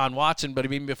mean, Deshaun Watson, but I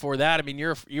mean before that, I mean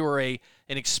you were an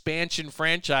expansion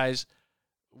franchise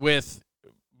with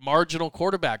marginal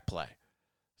quarterback play.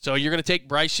 So you're going to take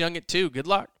Bryce Young at 2. Good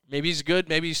luck. Maybe he's good.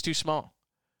 Maybe he's too small.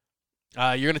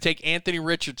 You're going to take Anthony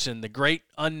Richardson, the great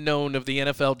unknown of the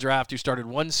NFL draft, who started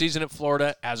 1 season at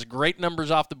Florida, has great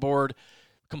numbers off the board,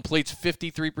 completes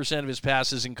 53% of his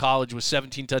passes in college with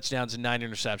 17 touchdowns and 9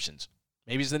 interceptions.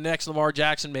 Maybe he's the next Lamar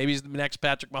Jackson. Maybe he's the next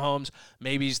Patrick Mahomes.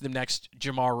 Maybe he's the next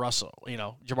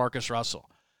Jamarcus Russell.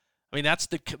 I mean, that's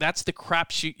the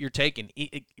crapshoot you're taking.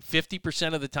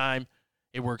 50% of the time,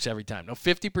 it works every time. No,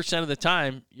 50% of the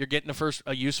time, you're getting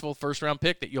a useful first-round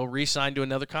pick that you'll re-sign to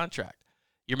another contract.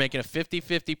 You're making a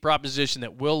 50-50 proposition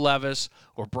that Will Levis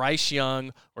or Bryce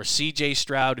Young or C.J.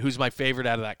 Stroud, who's my favorite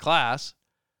out of that class,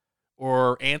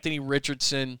 or Anthony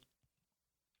Richardson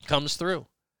comes through.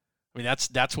 I mean,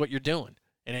 that's what you're doing.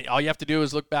 And all you have to do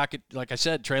is look back at, like I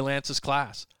said, Trey Lance's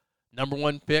class. Number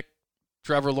 1 pick,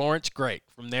 Trevor Lawrence, great.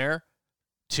 From there,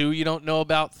 2 you don't know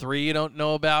about, 3 you don't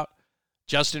know about.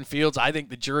 Justin Fields, I think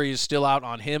the jury is still out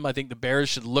on him. I think the Bears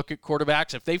should look at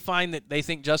quarterbacks. If they find that they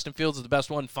think Justin Fields is the best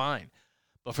one, fine.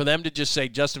 But for them to just say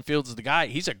Justin Fields is the guy,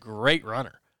 he's a great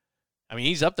runner. I mean,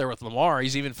 he's up there with Lamar.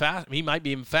 He's even fast. He might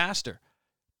be even faster.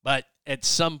 But at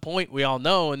some point, we all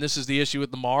know, and this is the issue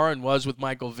with Lamar and was with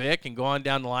Michael Vick, and go on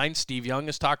down the line, Steve Young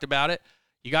has talked about it,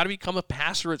 you got to become a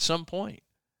passer at some point.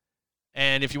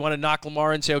 And if you want to knock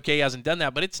Lamar and say, okay, he hasn't done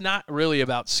that, but it's not really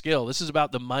about skill. This is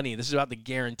about the money. This is about the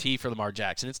guarantee for Lamar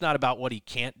Jackson. It's not about what he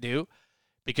can't do,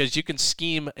 because you can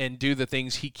scheme and do the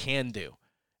things he can do.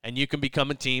 And you can become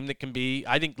a team that can be,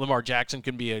 I think Lamar Jackson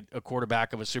can be a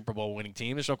quarterback of a Super Bowl winning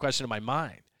team. There's no question in my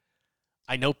mind.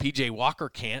 I know P.J. Walker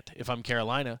can't if I'm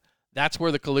Carolina. That's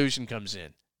where the collusion comes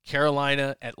in.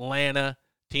 Carolina, Atlanta,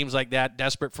 teams like that,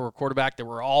 desperate for a quarterback that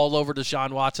were all over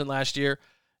Deshaun Watson last year.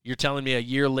 You're telling me a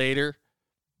year later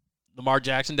Lamar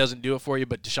Jackson doesn't do it for you,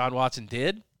 but Deshaun Watson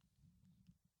did?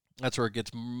 That's where it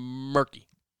gets murky.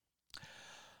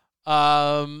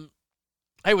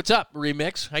 Hey, what's up,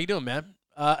 Remix? How you doing, man?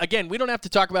 Again, we don't have to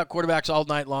talk about quarterbacks all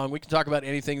night long. We can talk about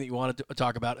anything that you want to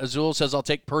talk about. Azul says, I'll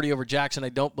take Purdy over Jackson. I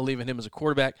don't believe in him as a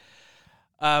quarterback.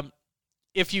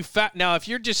 if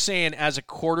you're just saying as a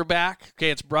quarterback,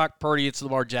 okay, it's Brock Purdy, it's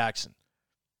Lamar Jackson.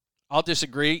 I'll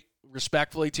disagree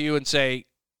respectfully to you and say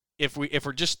if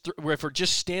we're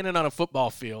just standing on a football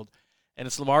field and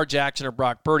it's Lamar Jackson or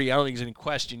Brock Purdy, I don't think there's any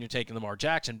question you're taking Lamar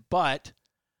Jackson. But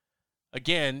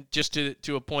again, just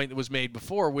to a point that was made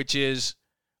before, which is,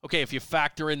 okay, if you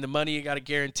factor in the money you got to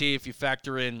guarantee, if you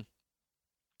factor in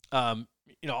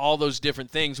all those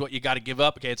different things, what you got to give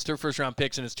up. Okay, it's 2 first-round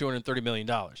picks and it's $230 million.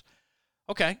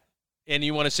 Okay, and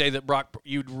you want to say that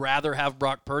you'd rather have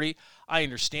Brock Purdy? I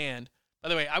understand. By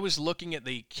the way, I was looking at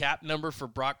the cap number for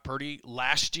Brock Purdy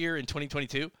last year in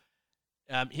 2022.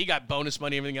 He got bonus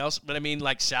money and everything else, but I mean,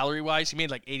 like salary-wise, he made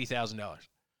like $80,000.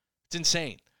 It's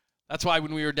insane. That's why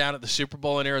when we were down at the Super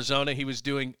Bowl in Arizona, he was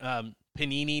doing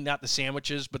panini, not the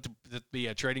sandwiches, but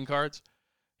the trading cards.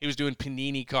 He was doing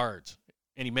panini cards,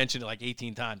 and he mentioned it like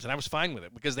 18 times, and I was fine with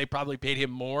it because they probably paid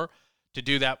him more to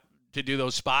do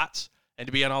those spots and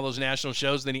to be on all those national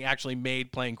shows than he actually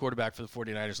made playing quarterback for the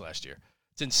 49ers last year.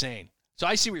 It's insane. So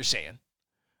I see what you're saying.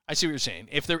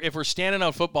 If we're standing on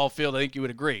a football field, I think you would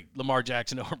agree, Lamar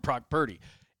Jackson over Brock Purdy.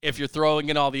 If you're throwing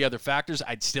in all the other factors,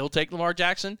 I'd still take Lamar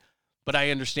Jackson, but I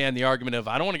understand the argument of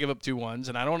I don't want to give up 2 ones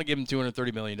and I don't want to give him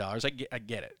 $230 million. I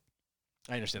get it.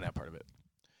 I understand that part of it.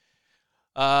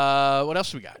 What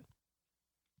else we got?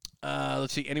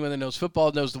 Let's see. Anyone that knows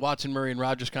football knows the Watson, Murray, and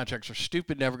Rodgers contracts are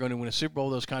stupid, never going to win a Super Bowl.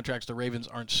 Those contracts, the Ravens,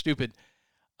 aren't stupid.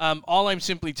 All I'm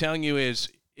simply telling you is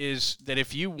that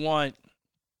if you want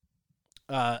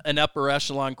an upper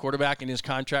echelon quarterback and his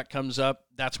contract comes up,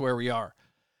 that's where we are.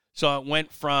 So it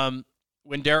went from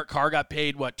when Derek Carr got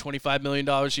paid, $25 million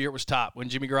a year, it was top. When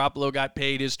Jimmy Garoppolo got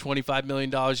paid his $25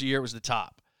 million a year, it was the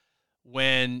top.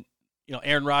 When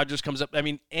Aaron Rodgers comes up, I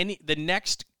mean, the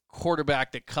next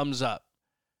quarterback that comes up,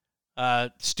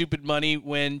 stupid money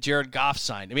when Jared Goff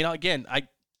signed. I mean, again, I'm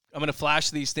going to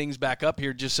flash these things back up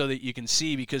here just so that you can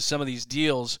see, because some of these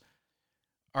deals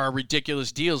are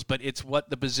ridiculous deals, but it's what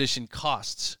the position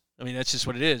costs. I mean, that's just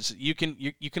what it is. You can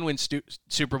win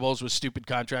Super Bowls with stupid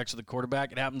contracts with the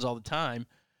quarterback. It happens all the time.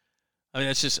 I mean,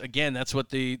 that's just, again, that's what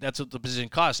the position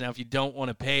costs. Now, if you don't want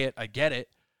to pay it, I get it,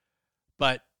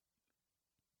 but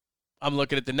I'm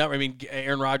looking at the number. I mean,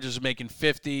 Aaron Rodgers is making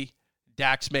 50.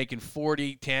 Dak's making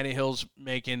 40. Tannehill's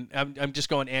making, I'm just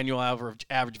going annual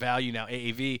average value now,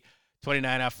 AAV,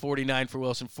 29.5, 49 for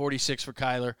Wilson, 46 for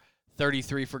Kyler,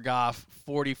 33 for Goff,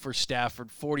 40 for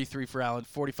Stafford, 43 for Allen,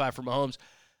 45 for Mahomes.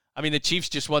 I mean, the Chiefs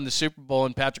just won the Super Bowl,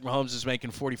 and Patrick Mahomes is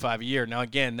making $45 a year. Now,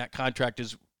 again, that contract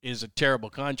is a terrible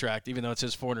contract, even though it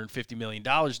says $450 million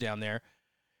down there.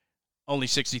 Only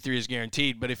 63 is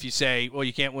guaranteed. But if you say, well,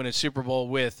 you can't win a Super Bowl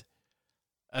with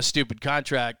a stupid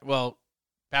contract, well,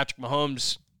 Patrick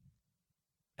Mahomes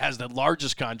has the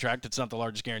largest contract. It's not the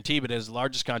largest guarantee, but it has the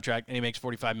largest contract, and he makes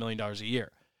 $45 million a year.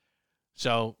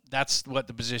 So that's what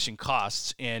the position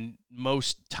costs, and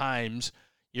most times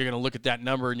you're going to look at that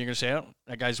number and you're going to say, oh,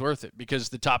 that guy's worth it, because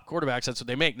the top quarterbacks, that's what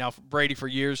they make. Now, Brady for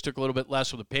years took a little bit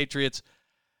less with the Patriots.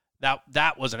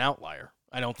 That was an outlier.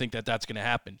 I don't think that's going to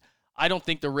happen. I don't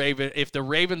think if the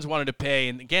Ravens wanted to pay,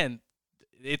 and again,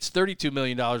 it's $32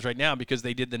 million right now because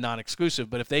they did the non-exclusive,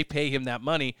 but if they pay him that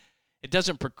money, it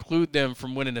doesn't preclude them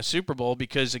from winning a Super Bowl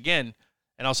because, again,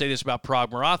 and I'll say this about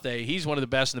Parag Marathe, he's one of the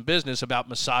best in the business about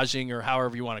massaging, or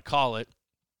however you want to call it,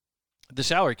 the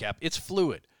salary cap. It's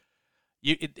fluid.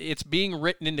 It's being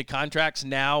written into contracts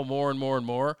now more and more and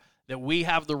more that we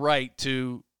have the right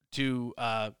to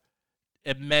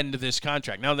amend this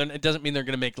contract. Now, then it doesn't mean they're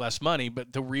going to make less money,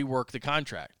 but to rework the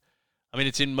contract. I mean,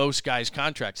 it's in most guys'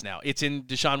 contracts now. It's in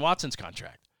Deshaun Watson's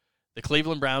contract. The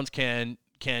Cleveland Browns can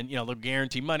they'll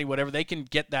guarantee money, whatever. They can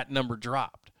get that number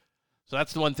dropped. So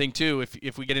that's the one thing, too,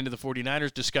 if we get into the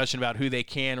 49ers discussion about who they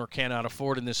can or cannot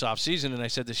afford in this offseason, and I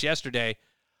said this yesterday,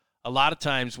 a lot of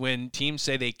times when teams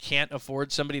say they can't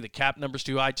afford somebody, the cap number's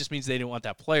too high, it just means they didn't want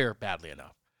that player badly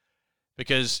enough.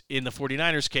 Because in the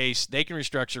 49ers case, they can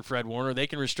restructure Fred Warner, they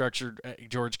can restructure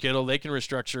George Kittle, they can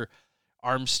restructure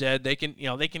Armstead, they can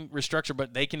restructure,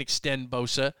 but they can extend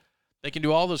Bosa. They can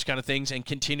do all those kind of things and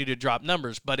continue to drop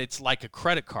numbers, but it's like a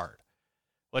credit card.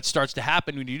 What starts to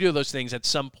happen when you do those things at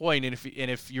some point, and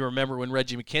if you remember when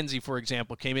Reggie McKenzie, for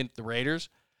example, came into the Raiders,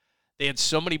 they had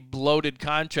so many bloated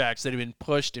contracts that had been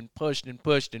pushed and pushed and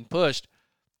pushed and pushed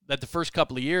that the first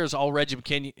couple of years, all Reggie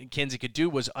McKenzie could do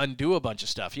was undo a bunch of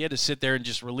stuff. He had to sit there and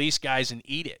just release guys and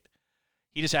eat it.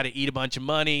 He just had to eat a bunch of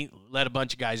money, let a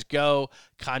bunch of guys go.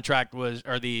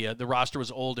 The roster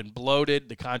was old and bloated.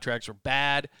 The contracts were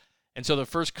bad. And so the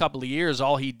first couple of years,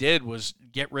 all he did was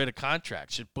get rid of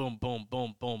contracts. Just boom, boom,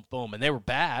 boom, boom, boom. And they were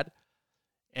bad.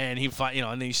 And and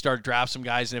then he started to draft some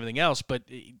guys and everything else. But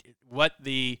what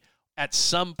the at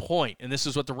some point, and this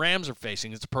is what the Rams are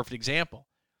facing, it's a perfect example.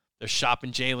 They're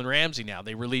shopping Jalen Ramsey now.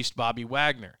 They released Bobby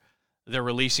Wagner. They're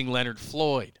releasing Leonard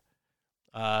Floyd.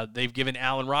 They've given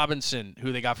Allen Robinson,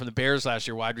 who they got from the Bears last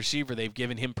year, wide receiver, they've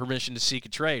given him permission to seek a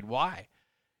trade. Why?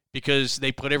 Because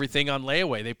they put everything on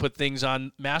layaway. They put things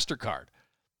on MasterCard.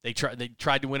 They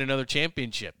tried to win another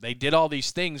championship. They did all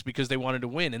these things because they wanted to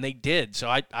win, and they did. So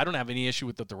I don't have any issue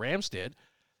with what the Rams did.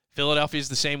 Philadelphia's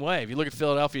the same way. If you look at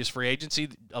Philadelphia's free agency,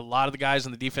 a lot of the guys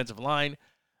on the defensive line,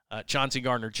 Chauncey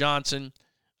Gardner-Johnson,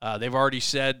 they've already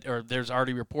said, or there's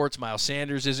already reports, Miles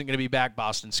Sanders isn't going to be back.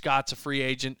 Boston Scott's a free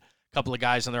agent. A couple of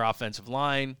guys on their offensive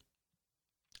line.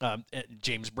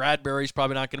 James Bradbury's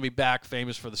probably not going to be back,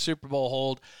 famous for the Super Bowl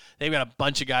hold. They've got a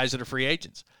bunch of guys that are free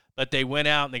agents. But they went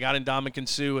out and they got Ndamukong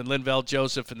Suh and Linval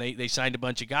Joseph, and they signed a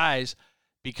bunch of guys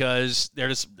because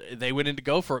they went into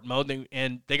go-for-it mode,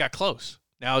 and they got close.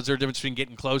 Now, is there a difference between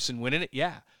getting close and winning it?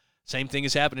 Yeah. Same thing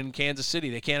is happening in Kansas City.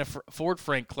 They can't afford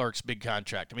Frank Clark's big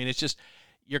contract. I mean, it's just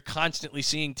you're constantly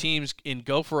seeing teams in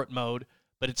go-for-it mode,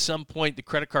 but at some point the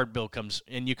credit card bill comes,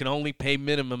 and you can only pay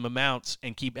minimum amounts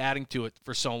and keep adding to it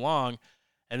for so long.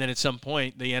 And then at some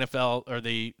point, the NFL or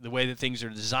the way that things are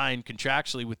designed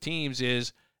contractually with teams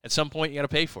is at some point you got to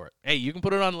pay for it. Hey, you can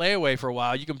put it on layaway for a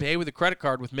while. You can pay with a credit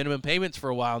card with minimum payments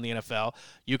for a while in the NFL.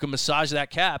 You can massage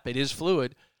that cap. It is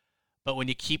fluid. But when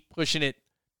you keep pushing it,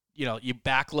 you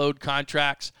backload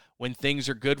contracts when things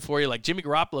are good for you. Like Jimmy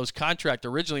Garoppolo's contract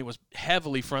originally was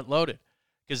heavily front-loaded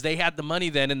because they had the money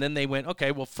then, and then they went,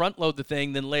 okay, we'll front-load the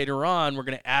thing. Then later on, we're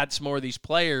going to add some more of these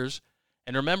players.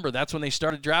 And remember, that's when they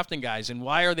started drafting guys. And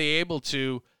why are they able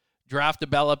to draft,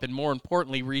 develop, and more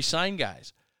importantly, re-sign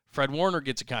guys? Fred Warner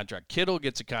gets a contract. Kittle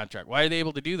gets a contract. Why are they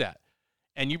able to do that?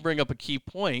 And you bring up a key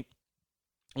point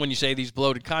when you say these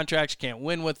bloated contracts, can't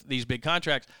win with these big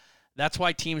contracts. That's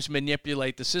why teams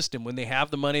manipulate the system. When they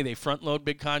have the money, they front-load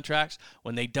big contracts.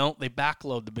 When they don't, they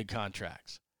backload the big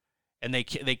contracts. And they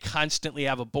constantly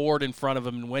have a board in front of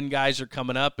them and when guys are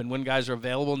coming up and when guys are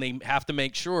available, and they have to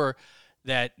make sure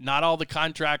that not all the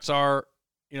contracts are,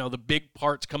 the big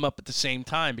parts come up at the same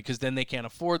time because then they can't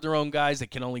afford their own guys. They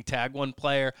can only tag one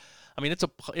player. I mean,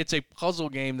 it's a puzzle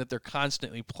game that they're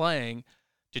constantly playing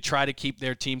to try to keep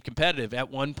their team competitive.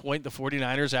 At one point, the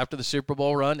 49ers, after the Super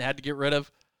Bowl run, had to get rid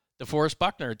of DeForest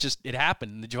Buckner. It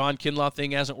happened. The Javon Kinlaw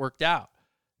thing hasn't worked out.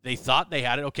 They thought they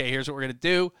had it. Okay, here's what we're going to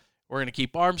do. We're going to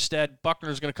keep Armstead.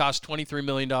 Buckner's going to cost $23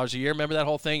 million a year. Remember that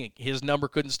whole thing? His number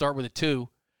couldn't start with a 2.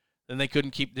 Then they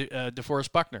couldn't keep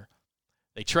DeForest Buckner.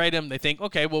 They trade him. They think,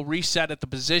 okay, we'll reset at the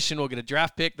position. We'll get a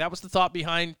draft pick. That was the thought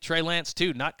behind Trey Lance,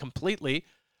 too. Not completely,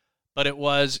 but it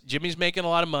was Jimmy's making a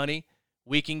lot of money.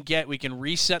 We can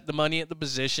reset the money at the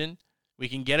position. We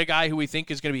can get a guy who we think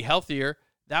is going to be healthier.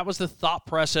 That was the thought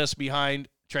process behind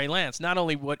Trey Lance. Not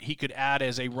only what he could add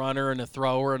as a runner and a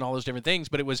thrower and all those different things,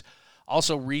 but it was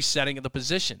also resetting at the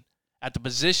position. At the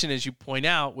position, as you point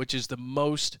out, which is the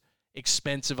most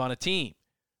expensive on a team.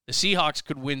 The Seahawks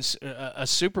could win a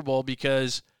Super Bowl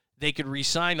because they could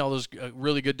re-sign all those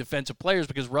really good defensive players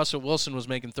because Russell Wilson was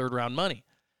making third-round money.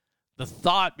 The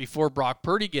thought before Brock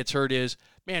Purdy gets hurt is,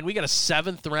 man, we got a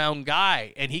 7th-round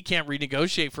guy, and he can't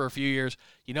renegotiate for a few years.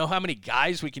 You know how many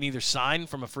guys we can either sign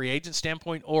from a free agent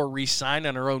standpoint or re-sign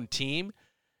on our own team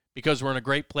because we're in a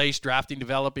great place drafting,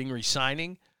 developing,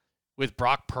 re-signing with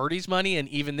Brock Purdy's money, and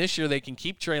even this year they can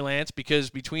keep Trey Lance because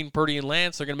between Purdy and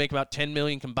Lance, they're going to make about $10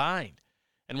 million combined.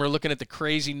 And we're looking at the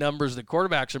crazy numbers that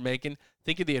quarterbacks are making.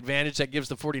 Think of the advantage that gives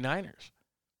the 49ers.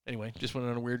 Anyway, just went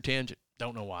on a weird tangent.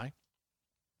 Don't know why.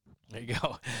 There you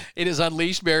go. It is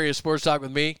Unleashed Barrier Sports Talk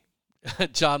with me,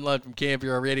 John Lund from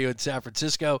KMPR Radio in San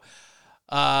Francisco.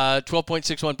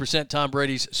 12.61% Tom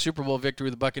Brady's Super Bowl victory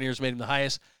with the Buccaneers made him the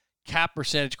highest cap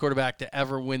percentage quarterback to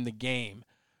ever win the game.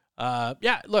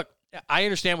 Look, I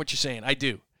understand what you're saying. I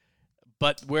do.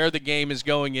 But where the game is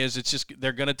going is it's just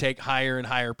they're going to take higher and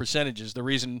higher percentages. The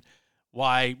reason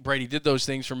why Brady did those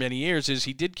things for many years is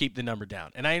he did keep the number down.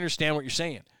 And I understand what you're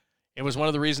saying. It was one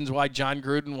of the reasons why John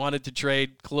Gruden wanted to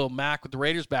trade Khalil Mack with the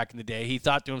Raiders back in the day. He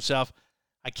thought to himself,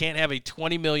 I can't have a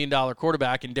 $20 million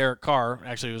quarterback in Derek Carr.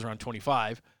 Actually, it was around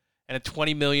 25, and a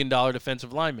 $20 million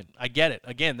defensive lineman. I get it.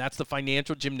 Again, that's the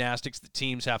financial gymnastics that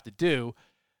teams have to do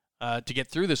to get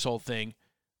through this whole thing.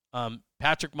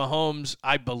 Patrick Mahomes,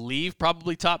 I believe,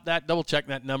 probably topped that. Double-check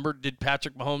that number. Did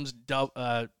Patrick Mahomes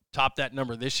top that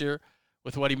number this year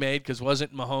with what he made? Because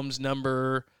wasn't Mahomes'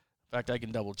 number – in fact, I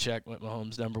can double-check what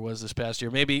Mahomes' number was this past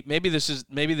year. Maybe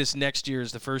this next year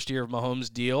is the first year of Mahomes'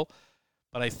 deal,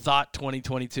 but I thought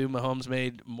 2022 Mahomes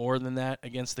made more than that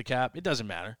against the cap. It doesn't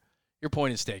matter. Your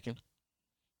point is taken.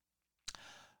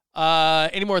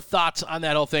 Any more thoughts on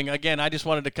that whole thing? Again, I just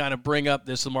wanted to kind of bring up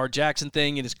this Lamar Jackson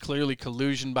thing. It is clearly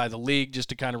collusion by the league. Just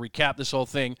to kind of recap this whole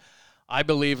thing, I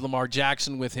believe Lamar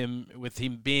Jackson, with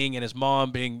him being and his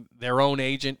mom being their own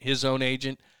agent, his own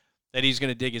agent, that he's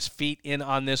going to dig his feet in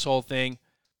on this whole thing.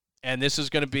 And this is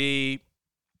going to be,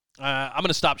 I'm going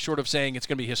to stop short of saying it's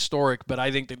going to be historic, but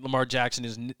I think that Lamar Jackson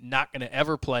is not going to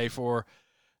ever play for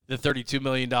the $32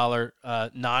 million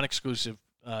non-exclusive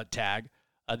tag.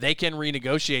 They can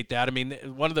renegotiate that. I mean,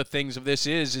 one of the things of this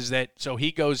is that, so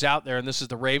he goes out there, and this is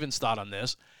the Ravens' thought on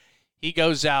this. He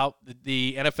goes out,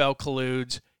 the NFL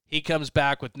colludes, he comes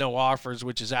back with no offers,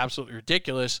 which is absolutely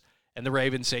ridiculous, and the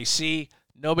Ravens say, see,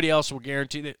 nobody else will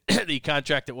guarantee the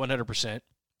contract at 100%.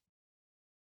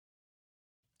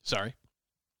 Sorry.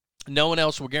 No one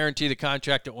else will guarantee the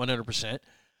contract at 100%.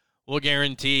 We'll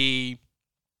guarantee,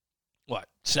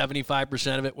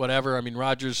 75% of it, whatever. I mean,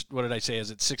 Rodgers, what did I say? Is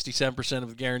it 67% of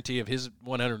the guarantee of his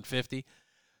 150?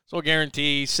 So we'll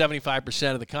guarantee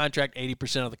 75% of the contract,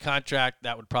 80% of the contract.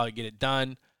 That would probably get it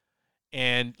done.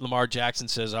 And Lamar Jackson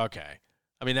says, okay.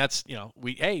 I mean, that's,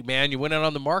 hey, man, you went out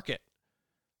on the market.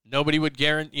 Nobody would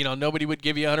nobody would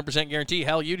give you a 100% guarantee.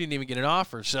 Hell, you didn't even get an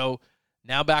offer. So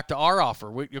now back to our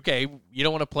offer. Okay, you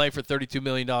don't want to play for $32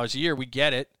 million a year. We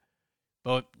get it.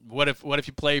 But what if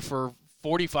you play for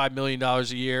 $45 million a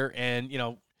year and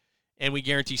we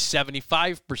guarantee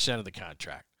 75% of the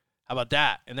contract? How about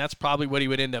that? And that's probably what he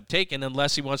would end up taking,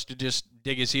 unless he wants to just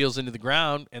dig his heels into the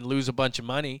ground and lose a bunch of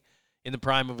money in the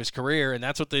prime of his career. And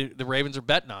that's what the Ravens are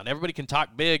betting on. Everybody can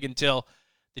talk big until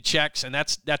the checks, and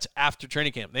that's after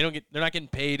training camp. They're not getting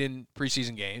paid in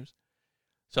preseason games.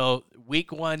 So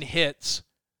week 1 hits,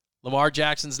 Lamar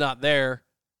Jackson's not there,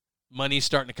 money's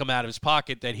starting to come out of his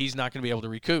pocket that he's not going to be able to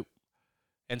recoup.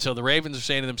 And so the Ravens are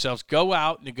saying to themselves, go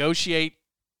out, negotiate.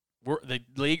 The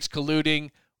league's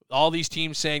colluding. All these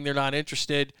teams saying they're not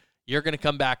interested. You're going to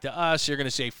come back to us. You're going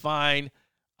to say, fine,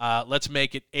 let's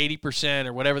make it 80%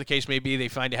 or whatever the case may be. They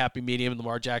find a happy medium and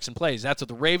Lamar Jackson plays. That's what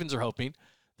the Ravens are hoping.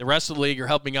 The rest of the league are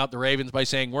helping out the Ravens by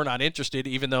saying we're not interested,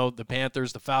 even though the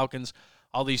Panthers, the Falcons,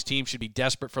 all these teams should be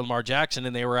desperate for Lamar Jackson,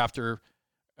 and they were after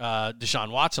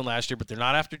Deshaun Watson last year, but they're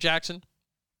not after Jackson.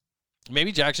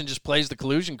 Maybe Jackson just plays the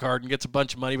collusion card and gets a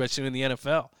bunch of money by suing the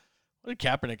NFL. What did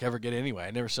Kaepernick ever get anyway?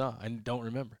 I never saw. I don't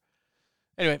remember.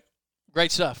 Anyway,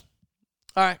 great stuff.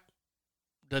 All right.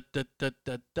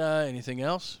 Anything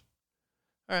else?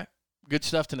 All right. Good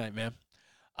stuff tonight, man.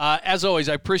 As always,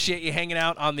 I appreciate you hanging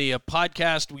out on the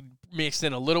podcast. We mixed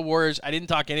in a little Warriors. I didn't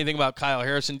talk anything about Kyle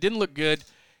Harrison. Didn't look good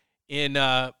in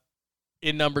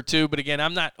number 2, but again,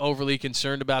 I'm not overly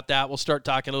concerned about that. We'll start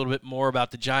talking a little bit more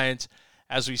about the Giants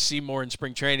as we see more in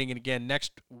spring training. And again,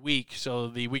 next week, so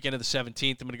the weekend of the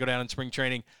 17th, I'm going to go down in spring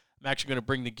training. I'm actually going to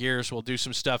bring the gear, so we'll do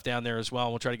some stuff down there as well.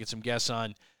 We'll try to get some guests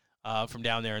on from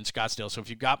down there in Scottsdale. So if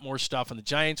you've got more stuff on the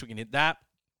Giants, we can hit that.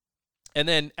 And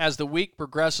then as the week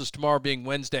progresses, tomorrow being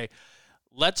Wednesday,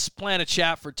 let's plan a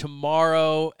chat for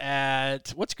tomorrow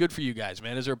at – what's good for you guys,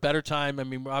 man? Is there a better time? I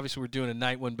mean, obviously we're doing a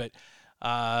night one, but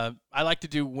I like to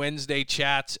do Wednesday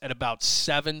chats at about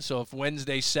 7. So if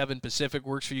Wednesday 7 Pacific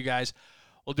works for you guys,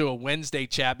 we'll do a Wednesday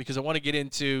chat because I want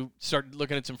to start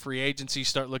looking at some free agency,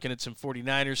 start looking at some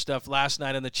 49ers stuff. Last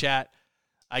night on the chat,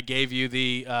 I gave you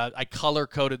I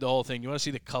color-coded the whole thing. You want to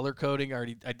see the color coding?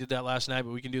 I did that last night,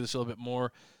 but we can do this a little bit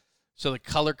more. So the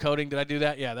color coding, did I do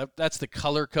that? Yeah, that's the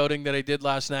color coding that I did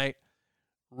last night.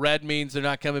 Red means they're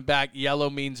not coming back. Yellow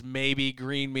means maybe.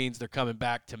 Green means they're coming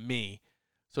back to me.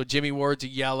 So Jimmy Ward's a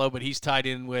yellow, but he's tied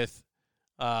in with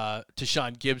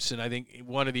Tashawn Gibson. I think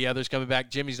one of the others coming back.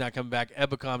 Jimmy's not coming back.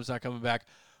 Ebicom's not coming back.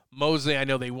 Mosley, I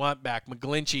know they want back.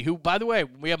 McGlinchey, who, by the way,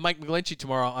 we have Mike McGlinchey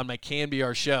tomorrow on my Can Be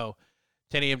Our show,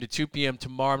 10 a.m. to 2 p.m.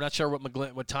 tomorrow. I'm not sure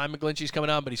what time McGlinchey's coming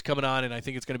on, but he's coming on, and I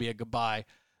think it's going to be a goodbye.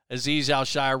 Azeez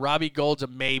Al-Shire. Robbie Gould's a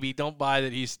maybe. Don't buy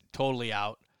that he's totally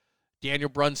out. Daniel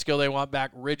Brunskill, they want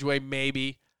back. Ridgeway,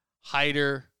 maybe.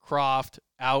 Hyder, Croft,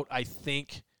 out, I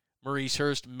think. Maurice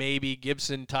Hurst, maybe.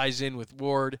 Gibson ties in with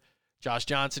Ward. Josh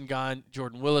Johnson gone.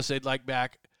 Jordan Willis, they'd like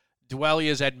back. Dwelly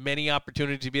has had many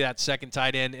opportunities to be that second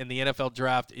tight end, and the NFL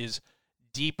draft is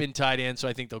deep in tight end, so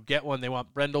I think they'll get one. They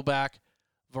want Brendel back.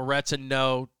 Varetza,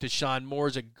 no. Deshaun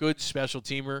Moore's a good special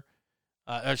teamer.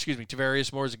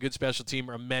 Tavarius Moore is a good special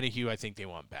teamer. Menahue, I think they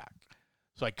want back.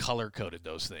 So I color-coded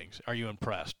those things. Are you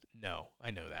impressed? No,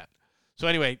 I know that. So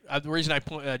anyway, the reason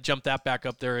I jumped that back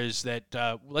up there is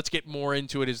that let's get more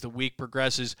into it as the week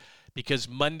progresses, because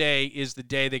Monday is the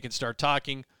day they can start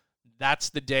talking. That's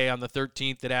the day on the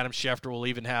 13th that Adam Schefter will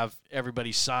even have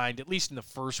everybody signed, at least in the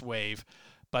first wave,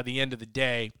 by the end of the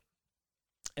day.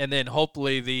 And then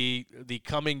hopefully the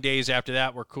coming days after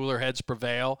that where cooler heads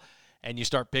prevail and you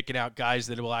start picking out guys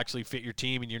that will actually fit your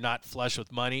team and you're not flush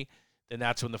with money, then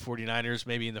that's when the 49ers,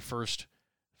 maybe in the first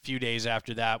few days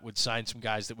after that, would sign some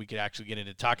guys that we could actually get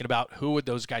into talking about. Who would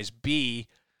those guys be?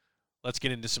 Let's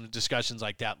get into some discussions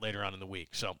like that later on in the week.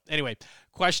 So anyway,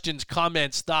 questions,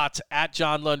 comments, thoughts at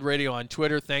John Lund Radio on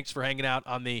Twitter. Thanks for hanging out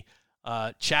on the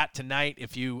chat tonight.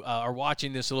 If you are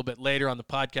watching this a little bit later on the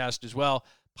podcast as well,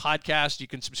 you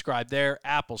can subscribe there,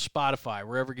 Apple, Spotify,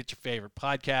 wherever you get your favorite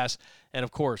podcast. And, of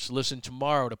course, listen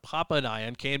tomorrow to Papa and I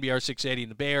on KNBR 680 in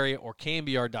the Bay Area or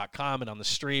KNBR.com and on the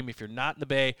stream if you're not in the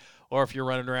Bay or if you're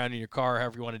running around in your car,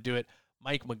 however you want to do it.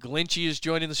 Mike McGlinchey is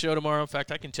joining the show tomorrow. In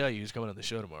fact, I can tell you he's coming on the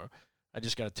show tomorrow. I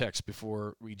just got a text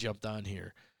before we jumped on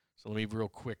here. So let me real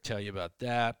quick tell you about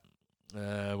that.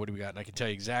 What do we got? And I can tell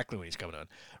you exactly when he's coming on.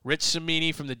 Rich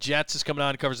Cimini from the Jets is coming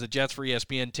on. He covers the Jets for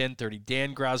ESPN 1030.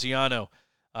 Dan Graziano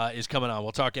is coming on.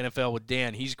 We'll talk NFL with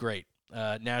Dan. He's great.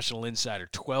 National Insider.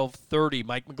 12:30.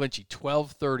 Mike McGlinchey.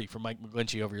 12:30 for Mike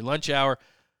McGlinchey over your lunch hour.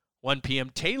 1 p.m.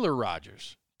 Taylor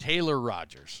Rogers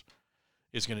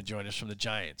is going to join us from the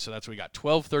Giants. So that's what we got.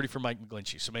 12:30 for Mike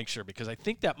McGlinchey. So make sure, because I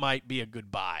think that might be a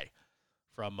good buy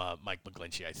from Mike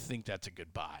McGlinchey. I think that's a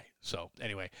good buy. So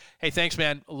anyway, hey, thanks,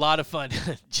 man. A lot of fun.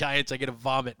 Giants, I get a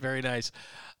vomit. Very nice.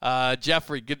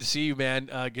 Jeffrey, good to see you, man.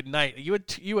 Good night. You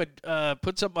had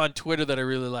put something on Twitter that I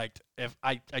really liked. If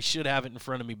I should have it in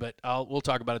front of me, but we'll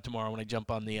talk about it tomorrow when I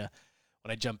jump on the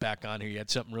when I jump back on here. You had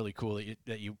something really cool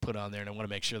that you put on there, and I want to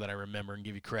make sure that I remember and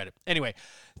give you credit. Anyway,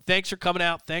 thanks for coming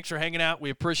out. Thanks for hanging out. We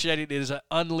appreciate it. It is an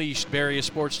Unleashed Bay Area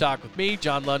Sports Talk with me,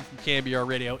 John Lund from KNBR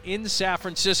Radio in San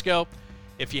Francisco.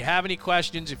 If you have any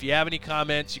questions, if you have any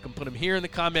comments, you can put them here in the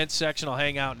comments section. I'll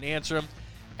hang out and answer them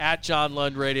at John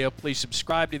Lund Radio. Please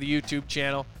subscribe to the YouTube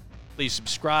channel. Please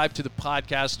subscribe to the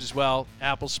podcast as well.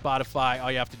 Apple, Spotify.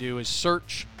 All you have to do is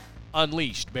search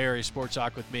Unleashed Bay Area Sports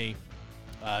Talk with me,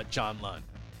 John Lund.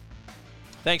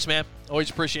 Thanks, man. Always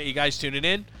appreciate you guys tuning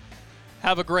in.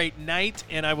 Have a great night,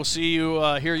 and I will see you,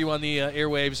 hear you on the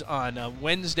airwaves on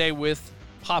Wednesday with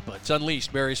Papa. It's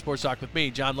Unleashed Bay Area Sports Talk with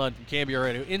me, John Lund from KNBR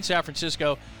Radio in San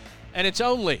Francisco, and it's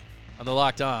only on the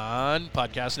Locked On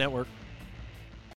Podcast Network.